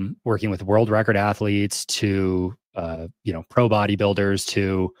from working with world record athletes to pro bodybuilders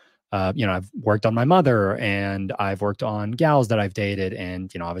to I've worked on my mother and I've worked on gals that I've dated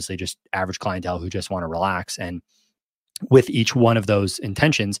and obviously just average clientele who just want to relax. And with each one of those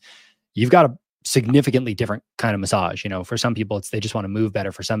intentions, you've got a significantly different kind of massage. For some people, it's they just want to move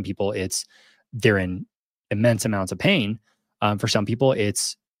better. For some people, it's they're in immense amounts of pain. For some people,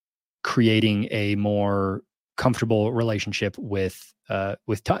 it's creating a more comfortable relationship with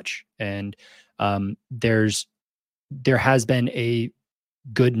touch. And there has been a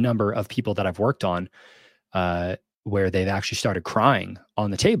good number of people that I've worked on where they've actually started crying on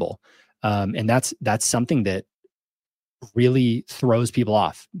the table, and that's something that really throws people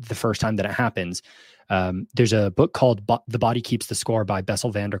off the first time that it happens. There's a book called The Body Keeps the Score by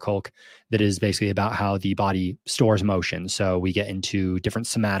Bessel van der Kolk that is basically about how the body stores emotion. So we get into different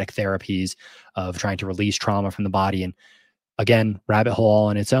somatic therapies of trying to release trauma from the body. And again, rabbit hole all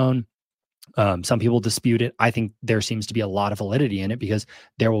on its own. Some people dispute it. I think there seems to be a lot of validity in it because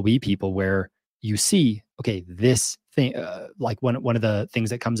there will be people where you see, okay, this thing, like one of the things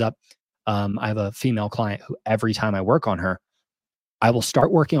that comes up, I have a female client who every time I work on her, I will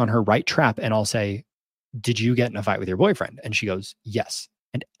start working on her right trap and I'll say, did you get in a fight with your boyfriend? And she goes, yes.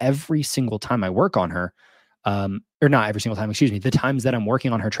 And every single time I work on her, or not every single time, excuse me, the times that I'm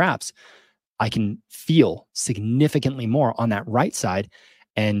working on her traps, I can feel significantly more on that right side.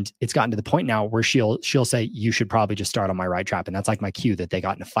 And it's gotten to the point now where she'll say, you should probably just start on my right trap. And that's like my cue that they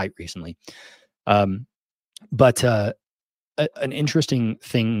got in a fight recently. But an interesting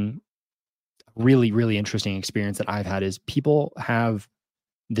thing, really, really interesting experience that I've had is people have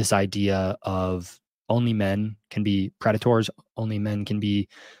this idea of only men can be predators, only men can be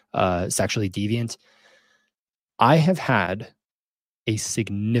sexually deviant. I have had a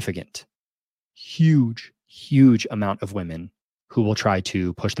significant, huge, huge amount of women who will try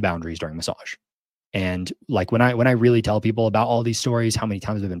to push the boundaries during massage. And like when I really tell people about all these stories, how many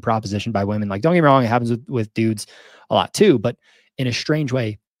times I've been propositioned by women, like don't get me wrong, it happens with dudes a lot too, but in a strange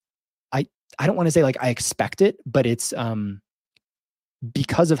way, I don't want to say like I expect it, but it's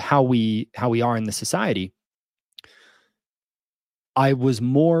because of how we are in the society. I was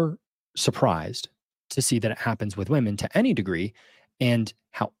more surprised to see that it happens with women to any degree and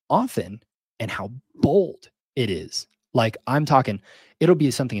how often and how bold it is. Like I'm talking, it'll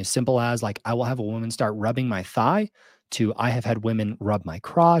be something as simple as like I will have a woman start rubbing my thigh to I have had women rub my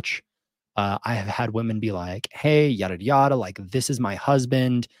crotch. I have had women be like, hey, yada, yada, like this is my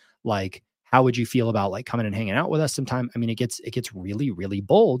husband. Like, how would you feel about like coming and hanging out with us sometime? I mean, it gets really, really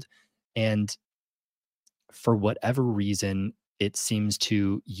bold. And for whatever reason, it seems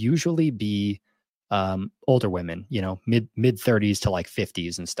to usually be older women, mid 30s to like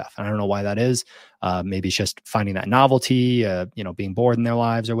 50s and stuff. And I don't know why that is. Maybe it's just finding that novelty, being bored in their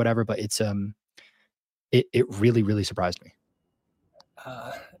lives or whatever. But it's it really, really surprised me.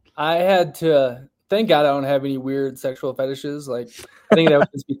 I had to thank God I don't have any weird sexual fetishes. Like, I think that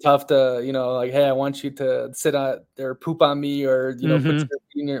would just be tough to, like, hey, I want you to sit on or poop on me, or put Mm-hmm. your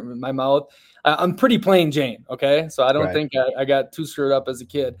feet in my mouth. I'm pretty plain Jane, okay? So I don't Right. think I got too screwed up as a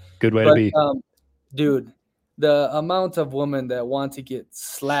kid. Good way to But be. dude, the amount of women that want to get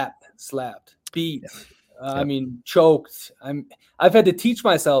slapped, beat, I Yep. mean, choked. I've had to teach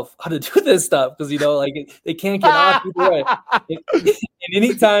myself how to do this stuff because like they can't get off either way. And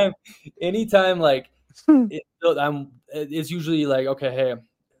anytime, like it's usually like, okay, hey,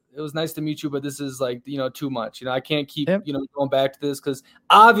 it was nice to meet you, but this is like too much. I can't keep Yep. going back to this, because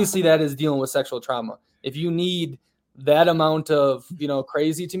obviously that is dealing with sexual trauma. If you need that amount of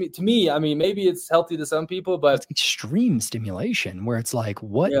crazy, to me, I mean, maybe it's healthy to some people, but It's extreme stimulation where it's like,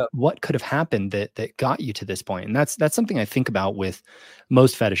 what yeah, what could have happened that got you to this point? And that's something I think about with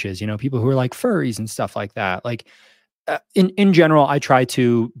most fetishes. People who are like furries and stuff like that. Like in general, I try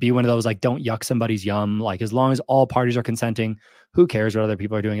to be one of those, like, don't yuck somebody's yum. Like, as long as all parties are consenting, who cares what other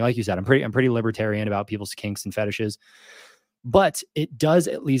people are doing? Like you said, I'm pretty libertarian about people's kinks and fetishes. But it does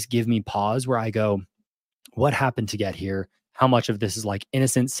at least give me pause where I go, what happened to get here? How much of this is like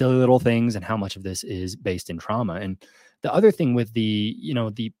innocent, silly little things, and how much of this is based in trauma? And the other thing with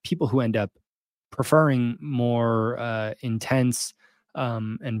the people who end up preferring more intense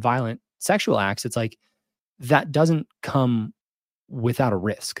and violent sexual acts, it's like that doesn't come without a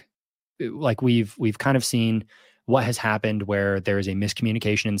risk. Like we've kind of seen what has happened where there is a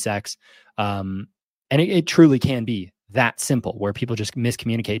miscommunication in sex, and it truly can be that simple, where people just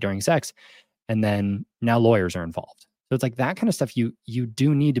miscommunicate during sex, and then now lawyers are involved. So it's like that kind of stuff. You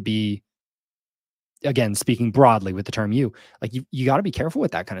do need to be, again, speaking broadly with the term like you got to be careful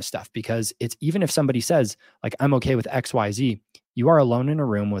with that kind of stuff, because it's, even if somebody says like, I'm okay with XYZ, you are alone in a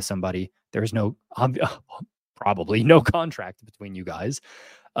room with somebody. There's no probably no contract between you guys.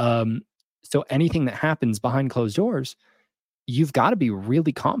 So anything that happens behind closed doors, you've got to be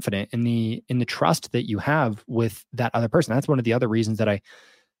really confident in the trust that you have with that other person. That's one of the other reasons that I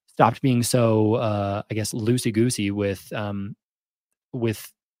stopped being so I guess loosey goosey with who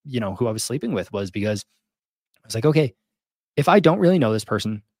I was sleeping with, was because I was like, okay, if I don't really know this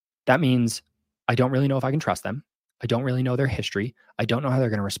person, that means I don't really know if I can trust them. I don't really know their history. I don't know how they're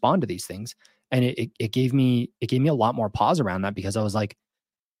going to respond to these things. And it gave me a lot more pause around that, because I was like,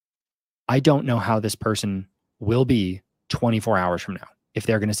 I don't know how this person will be 24 hours from now. If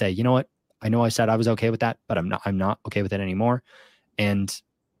they're going to say, you know what, I know I said I was okay with that, but I'm not okay with it anymore. And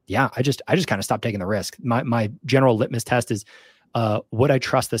yeah, I just kind of stopped taking the risk. My general litmus test is, would I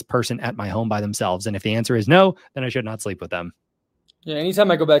trust this person at my home by themselves? And if the answer is no, then I should not sleep with them. Yeah, anytime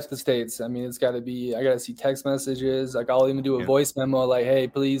I go back to the States, I mean, it's got to be, I got to see text messages. Like, I'll even do a voice memo like, hey,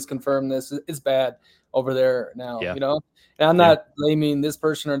 please confirm this. It's bad over there now, Yeah. And I'm not blaming this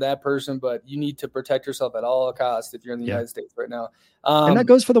person or that person, but you need to protect yourself at all costs if you're in the United States right now. And that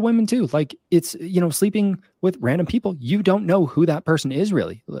goes for the women too. Like, it's, sleeping with random people. You don't know who that person is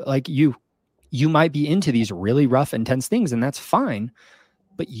really. Like, you might be into these really rough, intense things, and that's fine,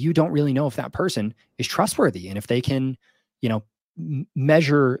 but you don't really know if that person is trustworthy and if they can,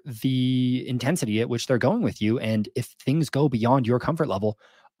 measure the intensity at which they're going with you. And if things go beyond your comfort level,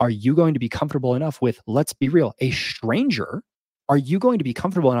 are you going to be comfortable enough with, let's be real, a stranger? Are you going to be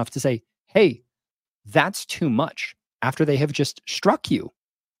comfortable enough to say, hey, that's too much, after they have just struck you?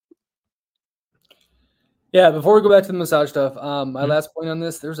 Yeah, before we go back to the massage stuff, my last point on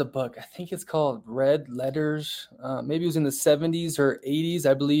this, there's a book, I think it's called Red Letters. Maybe it was in the 70s or 80s,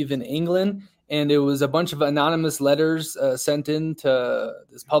 I believe, in England. And it was a bunch of anonymous letters sent in to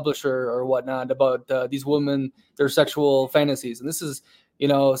this publisher or whatnot about these women, their sexual fantasies. And this is,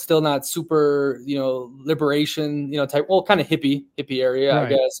 still not super, liberation, type, well, kind of hippie area, right, I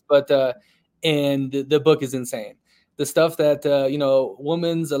guess. But, and the book is insane. The stuff that, a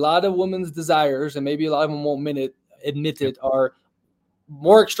lot of women's desires, and maybe a lot of them won't admit it, are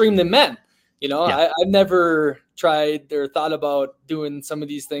more extreme than men. I've never tried or thought about doing some of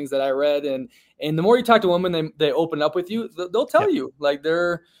these things that I read. And the more you talk to women, they open up with you. They'll tell you, like,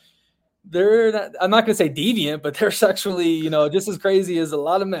 they're not, I'm not going to say deviant, but they're sexually, just as crazy as a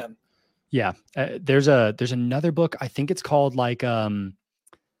lot of men. Yeah. There's another book. I think it's called like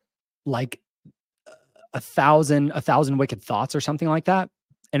 1,000 Wicked Thoughts or something like that.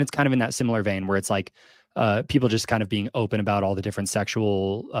 And it's kind of in that similar vein where it's like people just kind of being open about all the different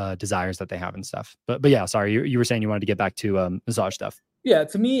sexual desires that they have and stuff. But yeah, sorry, you were saying you wanted to get back to massage stuff. Yeah,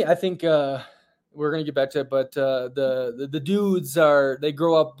 to me, I think we're gonna get back to it, but the dudes they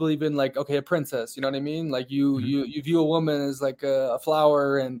grow up believing like, okay, a princess, you know what I mean? Like you view a woman as like a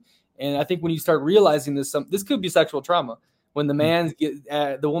flower, and I think when you start realizing this could be sexual trauma. when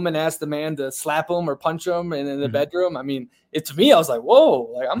the woman asked the man to slap him or punch him in the bedroom. I mean, to me, I was like,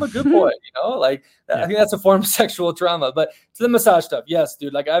 whoa, like I'm a good boy, like I think that's a form of sexual trauma. But to the massage stuff, yes,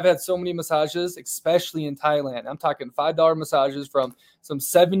 dude, like I've had so many massages, especially in Thailand. I'm talking $5 massages from some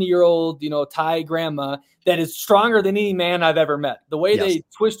 70-year-old, Thai grandma that is stronger than any man I've ever met. The way they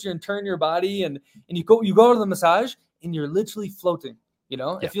twist you and turn your body, and you go to the massage and you're literally floating.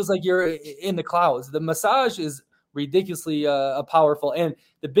 It feels like you're in the clouds. The massage is ridiculously powerful. And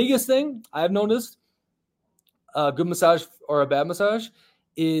the biggest thing I've noticed, a good massage or a bad massage,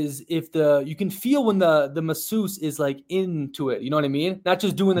 is if you can feel when the masseuse is like into it. You know what I mean? Not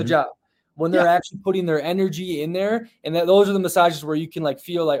just doing the job. When they're actually putting their energy in there. And those are the massages where you can like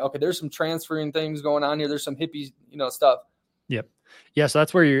feel like, okay, there's some transferring things going on here. There's some hippie, stuff. Yep. Yeah. So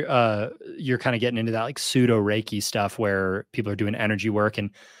that's where you're kind of getting into that like pseudo Reiki stuff where people are doing energy work.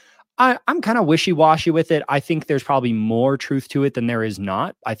 And I'm kind of wishy-washy with it. I think there's probably more truth to it than there is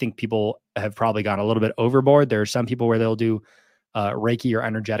not. I think people have probably gone a little bit overboard. There are some people where they'll do Reiki or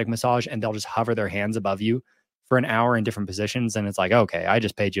energetic massage and they'll just hover their hands above you for an hour in different positions. And it's like, okay, I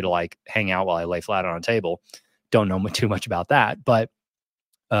just paid you to like hang out while I lay flat on a table. Don't know too much about that. But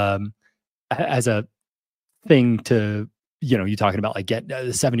as a thing to, you talking about like get the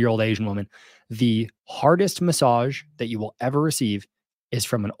 70-year-old Asian woman, the hardest massage that you will ever receive is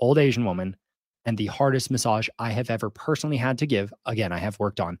from an old Asian woman. And the hardest massage I have ever personally had to give, again, I have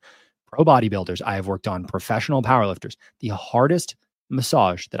worked on pro bodybuilders, I have worked on professional powerlifters. The hardest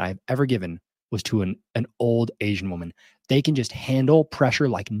massage that I've ever given was to an old Asian woman. They can just handle pressure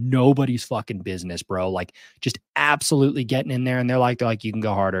like nobody's fucking business, bro. Like just absolutely getting in there. And they're like, you can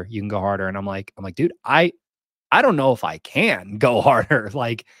go harder. You can go harder. And I'm like, dude, I don't know if I can go harder.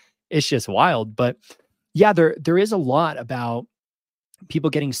 Like it's just wild. But yeah, there is a lot about people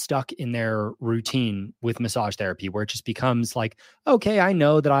getting stuck in their routine with massage therapy where it just becomes like, okay, I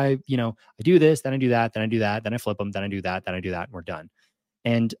know that I do this, then I do that, then I do that, then I flip them, then I do that, then I do that, and we're done.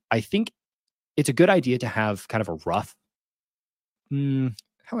 And I think it's a good idea to have kind of a rough,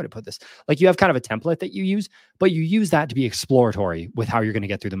 how would I put this? Like you have kind of a template that you use, but you use that to be exploratory with how you're going to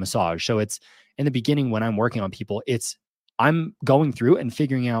get through the massage. So it's in the beginning when I'm working on people, I'm going through and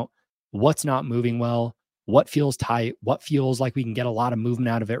figuring out what's not moving well, what feels tight, what feels like we can get a lot of movement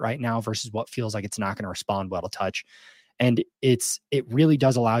out of it right now versus what feels like it's not going to respond well to touch. And it really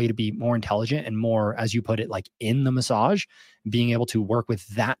does allow you to be more intelligent and more, as you put it, like in the massage, being able to work with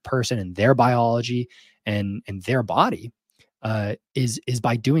that person and their biology and their body is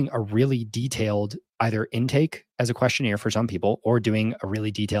by doing a really detailed either intake as a questionnaire for some people or doing a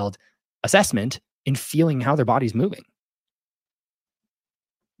really detailed assessment in feeling how their body's moving.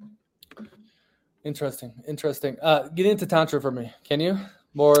 Interesting. Get into Tantra for me. Can you?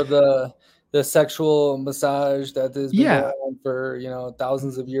 More of the sexual massage that has been going on for,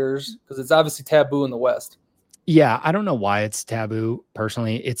 thousands of years, because it's obviously taboo in the West. Yeah, I don't know why it's taboo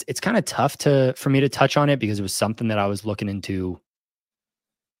personally. It's kind of tough for me to touch on it because it was something that I was looking into,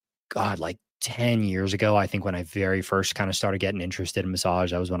 God, like 10 years ago. I think when I very first kind of started getting interested in massage,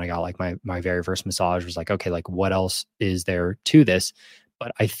 that was when I got like my very first massage was like, okay, like what else is there to this?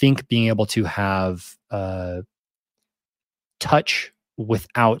 But I think being able to have touch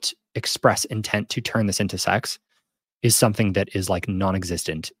without express intent to turn this into sex is something that is like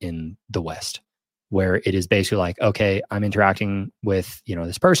non-existent in the West, where it is basically like, okay, I'm interacting with,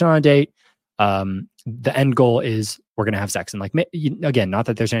 this person on a date. The end goal is we're going to have sex. And like, again, not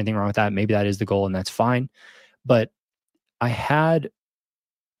that there's anything wrong with that. Maybe that is the goal and that's fine. But I had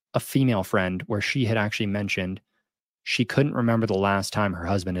a female friend where she had actually mentioned she couldn't remember the last time her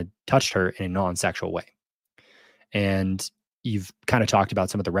husband had touched her in a non-sexual way. And you've kind of talked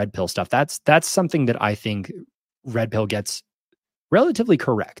about some of the red pill stuff. That's something that I think red pill gets relatively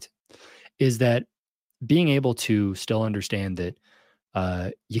correct, is that being able to still understand that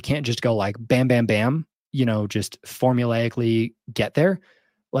you can't just go like bam, bam, bam, just formulaically get there.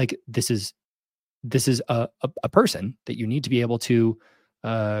 Like this is a person that you need to be able to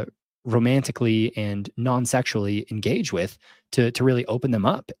romantically and non-sexually engage with to really open them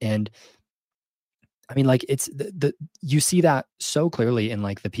up. And I mean, like it's you see that so clearly in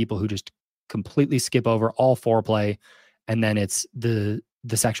like the people who just completely skip over all foreplay, and then it's the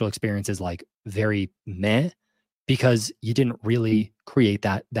sexual experience is like very meh because you didn't really create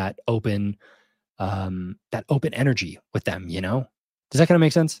that open energy with them. Does that kind of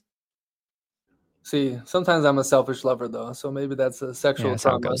make sense? See, sometimes I'm a selfish lover though, so maybe that's a sexual trauma. That's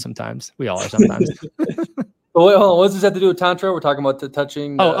how it goes sometimes. We all are sometimes. But wait, hold on. What does this have to do with tantra? We're talking about the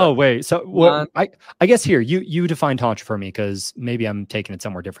touching the Wait. So what? non I guess here you define tantra for me because maybe I'm taking it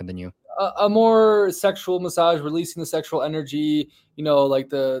somewhere different than you. a more sexual massage, releasing the sexual energy. You know, like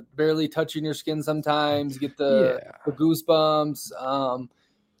the barely touching your skin. Sometimes get Yeah. the goosebumps.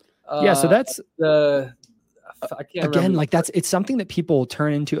 Yeah. So that's The I can't again, remember. like it's something that people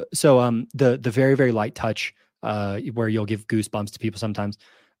turn into. So the very, very light touch, where you'll give goosebumps to people sometimes.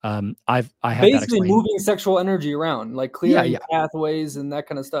 I had that Basically, explained. moving sexual energy around, like Yeah, clearing yeah. pathways and that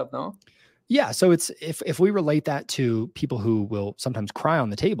kind of stuff. No. Yeah, so it's if we relate that to people who will sometimes cry on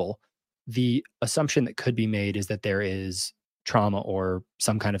the table, the assumption that could be made is that there is trauma or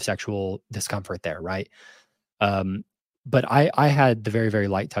some kind of sexual discomfort there, right? Um, but I had the very, very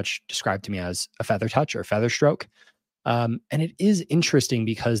light touch described to me as a feather touch or feather stroke. And it is interesting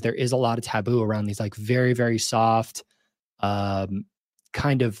because there is a lot of taboo around these like very, very soft, um,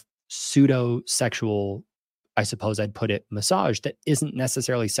 kind of pseudo sexual, I suppose I'd put it, massage that isn't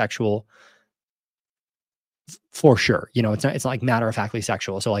necessarily sexual for sure. You know, it's not like matter of factly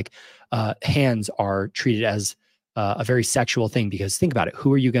sexual. So like hands are treated as a very sexual thing because think about it.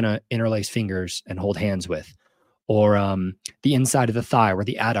 Who are you going to interlace fingers and hold hands with? Or the inside of the thigh where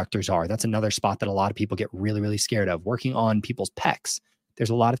the adductors are. That's another spot that a lot of people get really, really scared of. Working on people's pecs. There's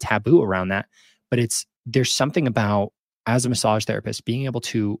a lot of taboo around that. But there's something about, as a massage therapist, being able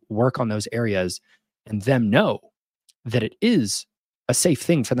to work on those areas and them know that it is a safe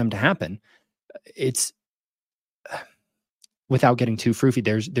thing for them to happen. It's without getting too froofy,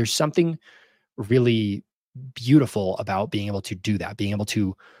 there's something really beautiful about being able to do that, being able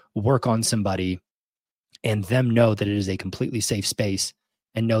to work on somebody and them know that it is a completely safe space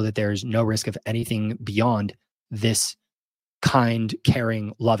and know that there's no risk of anything beyond this kind,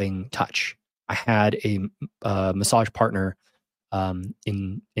 caring, loving touch. I had a massage partner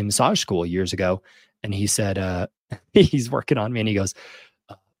in massage school years ago, and he said he's working on me, and he goes,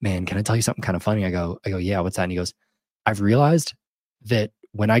 "Man, can I tell you something kind of funny?" I go, "Yeah, what's that?" And he goes, "I've realized that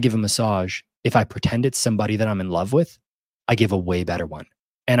when I give a massage, if I pretend it's somebody that I'm in love with, I give a way better one."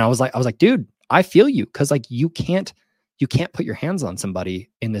 And I was like, dude, I feel you. Cause like you can't put your hands on somebody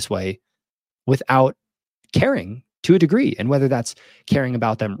in this way without caring to a degree. And whether that's caring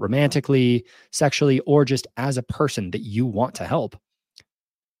about them romantically, sexually, or just as a person that you want to help,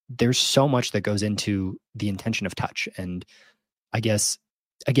 there's so much that goes into the intention of touch. And I guess,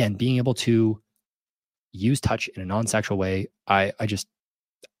 again, being able to use touch in a non-sexual way, I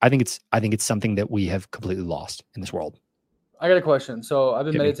think it's something that we have completely lost in this world. I got a question. So I've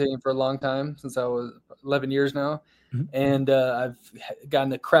been Hit me. meditating for a long time, since I was 11 years now, Mhm. and I've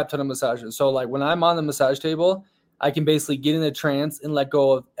gotten a crap ton of massages. So like when I'm on the massage table, I can basically get in a trance and let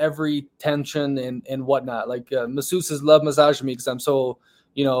go of every tension and whatnot. Like masseuses love massaging me because I'm so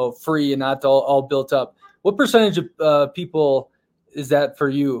free and not all built up. What percentage of people is that for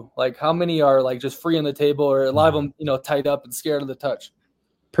you? Like how many are like just free on the table, or a lot of them tied up and scared of the touch?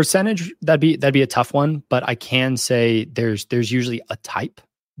 Percentage, that'd be a tough one, but I can say there's usually a type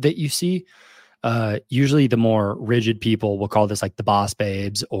that you see. Usually the more rigid people, we'll call this like the boss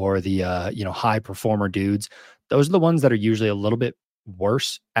babes or the high performer dudes. Those are the ones that are usually a little bit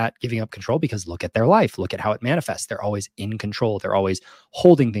worse at giving up control because look at their life, look at how it manifests. They're always in control. They're always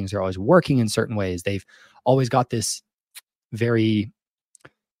holding things. They're always working in certain ways. They've always got this very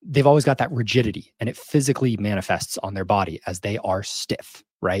they've always got that rigidity and it physically manifests on their body as they are stiff,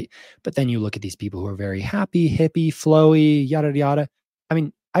 right? But then you look at these people who are very happy, hippie, flowy, yada, yada. I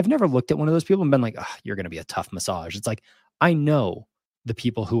mean, I've never looked at one of those people and been like, oh, you're going to be a tough massage. It's like, I know the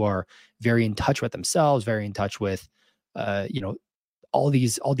people who are very in touch with themselves, very in touch with, all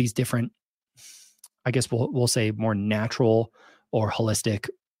these different, I guess we'll say more natural or holistic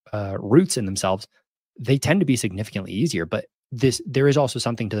roots in themselves. They tend to be significantly easier, but there is also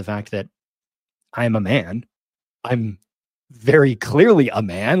something to the fact that I am a man. I'm very clearly a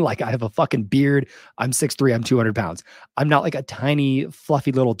man. Like I have a fucking beard. I'm 6'3", I'm 200 pounds. I'm not like a tiny,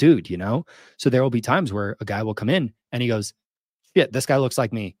 fluffy little dude, you know? So there will be times where a guy will come in and he goes, shit, this guy looks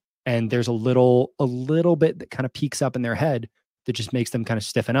like me. And there's a little bit that kind of peeks up in their head that just makes them kind of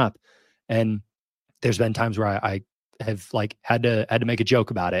stiffen up. And there's been times where I have like had to make a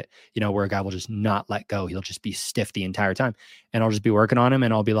joke about it, where a guy will just not let go. He'll just be stiff the entire time. And I'll just be working on him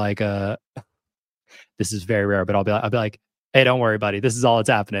and I'll be like, this is very rare, but I'll be like, hey, don't worry, buddy. This is all that's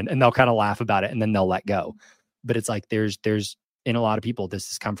happening. And they'll kind of laugh about it and then they'll let go. But it's like there's in a lot of people this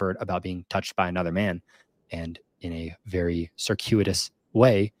discomfort about being touched by another man. And in a very circuitous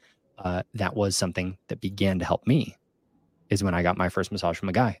way, that was something that began to help me is when I got my first massage from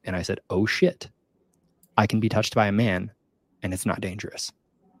a guy. And I said, oh shit, I can be touched by a man and it's not dangerous.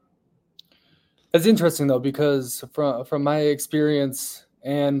 That's interesting though, because from my experience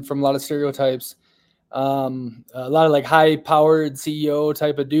and from a lot of stereotypes, a lot of like high powered CEO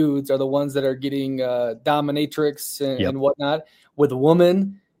type of dudes are the ones that are getting dominatrix Yep. and whatnot. With a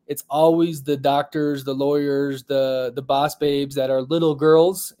woman, it's always the doctors, the lawyers, the boss babes that are little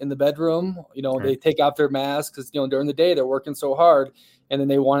girls in the bedroom. Right. They take off their masks because during the day they're working so hard, and then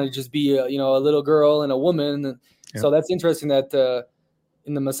they want to just be a little girl and a woman. Yep. So that's interesting that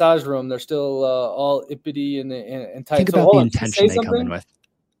in the massage room they're still all ippity and tight. Think So about hold the on, does this intention say they come in something? with.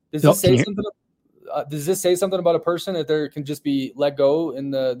 Does Oh, this can say you? something? Does this say something about a person that they can just be let go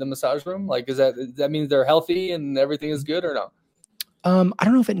in the massage room? Like, does that means they're healthy and everything is good, or no? I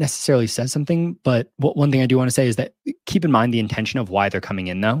don't know if it necessarily says something, but one thing I do want to say is that keep in mind the intention of why they're coming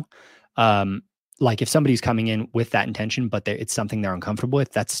in, though. Like if somebody's coming in with that intention, but it's something they're uncomfortable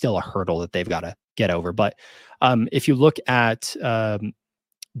with, that's still a hurdle that they've got to get over. But if you look at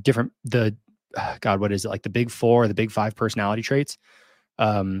different God, what is it, like the big four, the big five personality traits?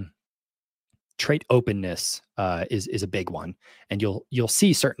 Trait openness is a big one, and you'll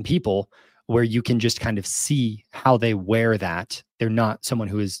see certain people where you can just kind of see how they wear that. They're not someone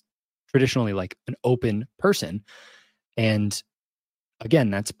who is traditionally like an open person, and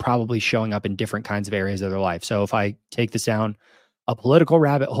again, that's probably showing up in different kinds of areas of their life. So if I take this down a political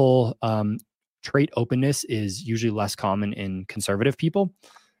rabbit hole, trait openness is usually less common in conservative people,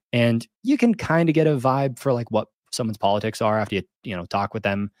 and you can kind of get a vibe for like what someone's politics are after you talk with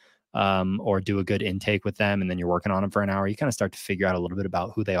them, or do a good intake with them, and then you're working on them for an hour. You kind of start to figure out a little bit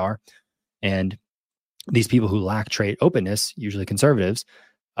about who they are. And these people who lack trait openness, usually conservatives,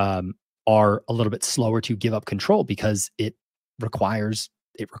 are a little bit slower to give up control because it requires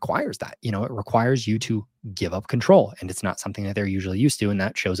that. It requires you to give up control, and it's not something that they're usually used to, and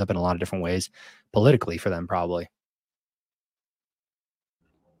that shows up in a lot of different ways politically for them, probably.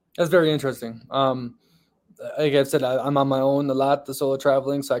 That's very interesting. Like I said, I'm on my own a lot, the solo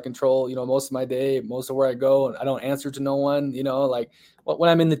traveling, so I control, most of my day, most of where I go, and I don't answer to no one, like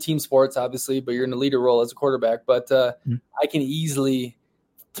when I'm in the team sports, obviously, but you're in a leader role as a quarterback. But I can easily,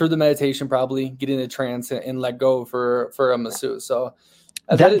 through the meditation, probably get in a trance and let go for a masseuse. So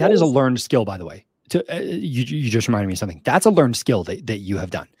that is a learned skill, by the way. You just reminded me of something. That's a learned skill that you have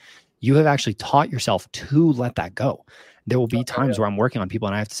done. You have actually taught yourself to let that go. There will be times where I'm working on people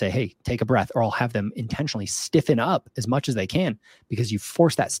and I have to say, hey, take a breath, or I'll have them intentionally stiffen up as much as they can because you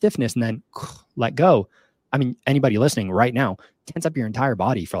force that stiffness and then let go. I mean, anybody listening right now, tense up your entire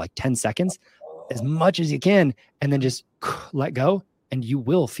body for like 10 seconds, as much as you can, and then just let go, and you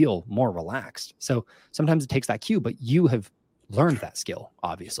will feel more relaxed. So sometimes it takes that cue, but you have learned that skill,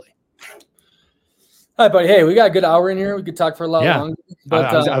 obviously. Hi, buddy. Hey, we got a good hour in here. We could talk for a lot longer. But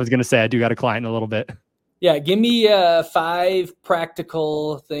I was going to say, I do got a client in a little bit. Yeah, give me 5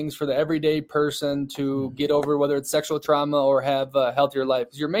 practical things for the everyday person to get over, whether it's sexual trauma or have a healthier life.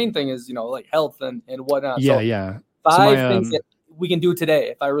 Because your main thing is, like health and whatnot. Yeah, so yeah. 5 things that we can do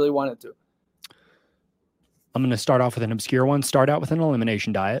today if I really wanted to. I'm going to start off with an obscure one. Start out with an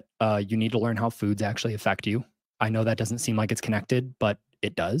elimination diet. You need to learn how foods actually affect you. I know that doesn't seem like it's connected, but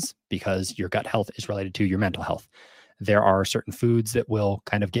it does, because your gut health is related to your mental health. There are certain foods that will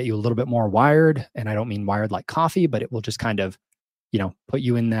kind of get you a little bit more wired. And I don't mean wired like coffee, but it will just kind of, put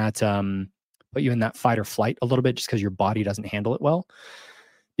you in that fight or flight a little bit, just because your body doesn't handle it well.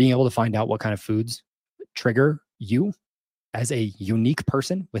 Being able to find out what kind of foods trigger you as a unique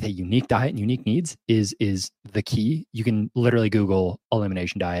person with a unique diet and unique needs is the key. You can literally Google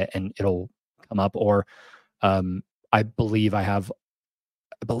elimination diet and it'll come up. Or I believe I have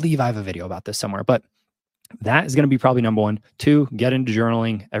a video about this somewhere, but that is going to be probably number 1. 2, get into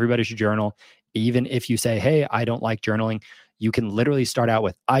journaling. Everybody should journal. Even if you say, hey, I don't like journaling, you can literally start out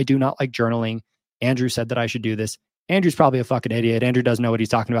with, I do not like journaling. Andrew said that I should do this. Andrew's probably a fucking idiot. Andrew doesn't know what he's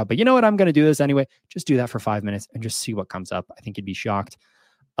talking about, but you know what? I'm going to do this anyway. Just do that for 5 minutes and just see what comes up. I think you'd be shocked.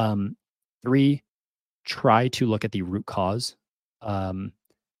 3, try to look at the root cause.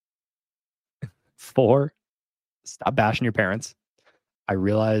 4, stop bashing your parents. I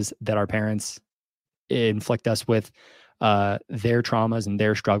realize that our parents inflict us with their traumas and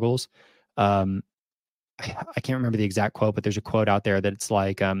their struggles. I can't remember the exact quote, but there's a quote out there that it's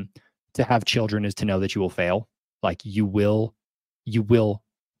like, to have children is to know that you will fail. Like you will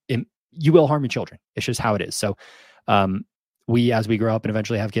harm your children. It's just how it is. So as we grow up and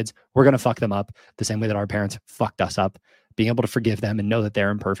eventually have kids, we're going to fuck them up the same way that our parents fucked us up. Being able to forgive them and know that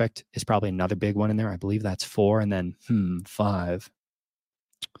they're imperfect is probably another big one in there. I believe that's 4. And then 5.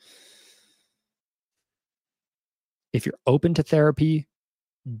 If you're open to therapy,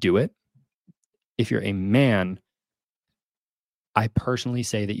 do it. If you're a man, I personally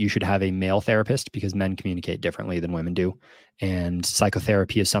say that you should have a male therapist because men communicate differently than women do. And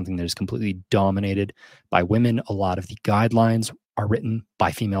psychotherapy is something that is completely dominated by women. A lot of the guidelines are written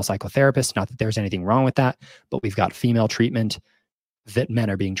by female psychotherapists. Not that there's anything wrong with that, but we've got female treatment that men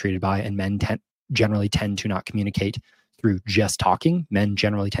are being treated by, and men generally tend to not communicate through just talking. Men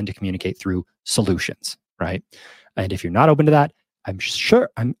generally tend to communicate through solutions, right? And if you're not open to that,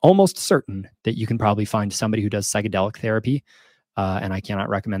 I'm almost certain that you can probably find somebody who does psychedelic therapy. And I cannot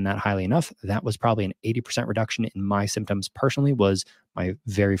recommend that highly enough. That was probably an 80% reduction in my symptoms personally, was my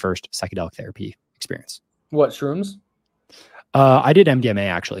very first psychedelic therapy experience. What, shrooms? I did MDMA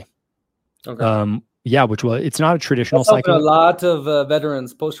actually. Okay. Yeah, which was, it's not a traditional psycho. A lot of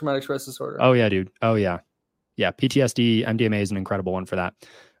veterans, post-traumatic stress disorder. Oh yeah, dude. Oh yeah. Yeah. PTSD, MDMA is an incredible one for that.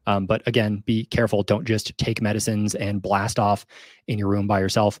 But again, be careful. Don't just take medicines and blast off in your room by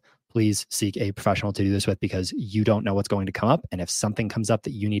yourself. Please seek a professional to do this with, because you don't know what's going to come up. And if something comes up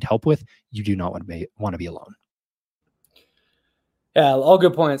that you need help with, you do not want to be alone. Yeah, all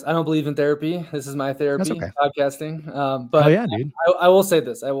good points. I don't believe in therapy. This is my therapy, podcasting. But yeah, dude. I will say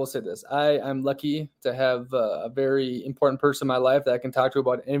this. I'm lucky to have a very important person in my life that I can talk to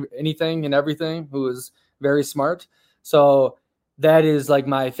about anything and everything, who is very smart. So that is like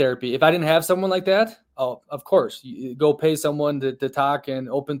my therapy. If I didn't have someone like that, oh, of course, you go pay someone to talk and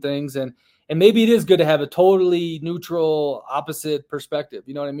open things. And maybe it is good to have a totally neutral, opposite perspective.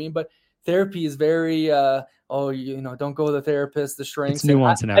 You know what I mean? But therapy is very, don't go to the therapist, the shrinks. It's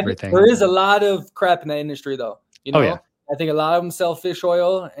nuance and everything. There is a lot of crap in that industry, though. You know, oh, yeah. I think a lot of them sell fish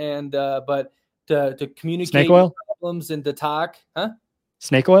oil, and but to communicate snake oil problems and to talk,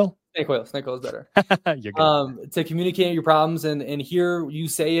 Snake oil. Snake oil is better. You're good. To communicate your problems and hear you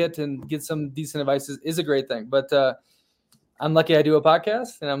say it and get some decent advice is a great thing. But I'm lucky I do a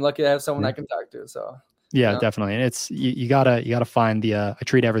podcast, and I'm lucky to have someone I can talk to. So. Yeah, definitely. And it's, you gotta find the, I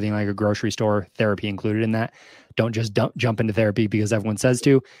treat everything like a grocery store, therapy included in that. Don't just jump into therapy because everyone says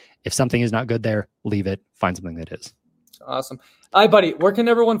to. If something is not good there, leave it, find something that is. Awesome. All right, buddy, where can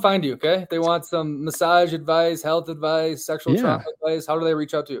everyone find you? Okay. If they want some massage advice, health advice, sexual trauma advice, how do they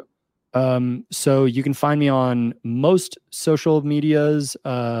reach out to you? So you can find me on most social medias,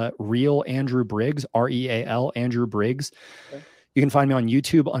 Real Andrew Briggs, REAL Andrew Briggs. Okay. You can find me on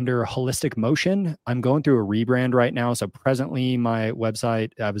YouTube under Holistic Motion. I'm going through a rebrand right now. So presently my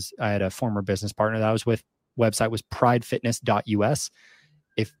website, I had a former business partner that I was with. Website was pridefitness.us.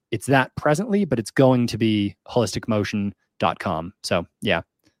 If it's that presently, but it's going to be holisticmotion.com. So yeah.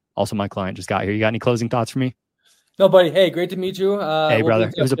 Also my client just got here. You got any closing thoughts for me? No, buddy. Hey, great to meet you. Hey,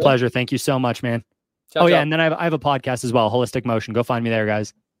 brother. It was a pleasure. Thank you so much, man. Ciao, yeah. And then I have a podcast as well, Holistic Motion. Go find me there,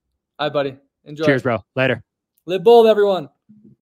 guys. Hi, buddy. Enjoy. Cheers, bro. Later. Live bold, everyone.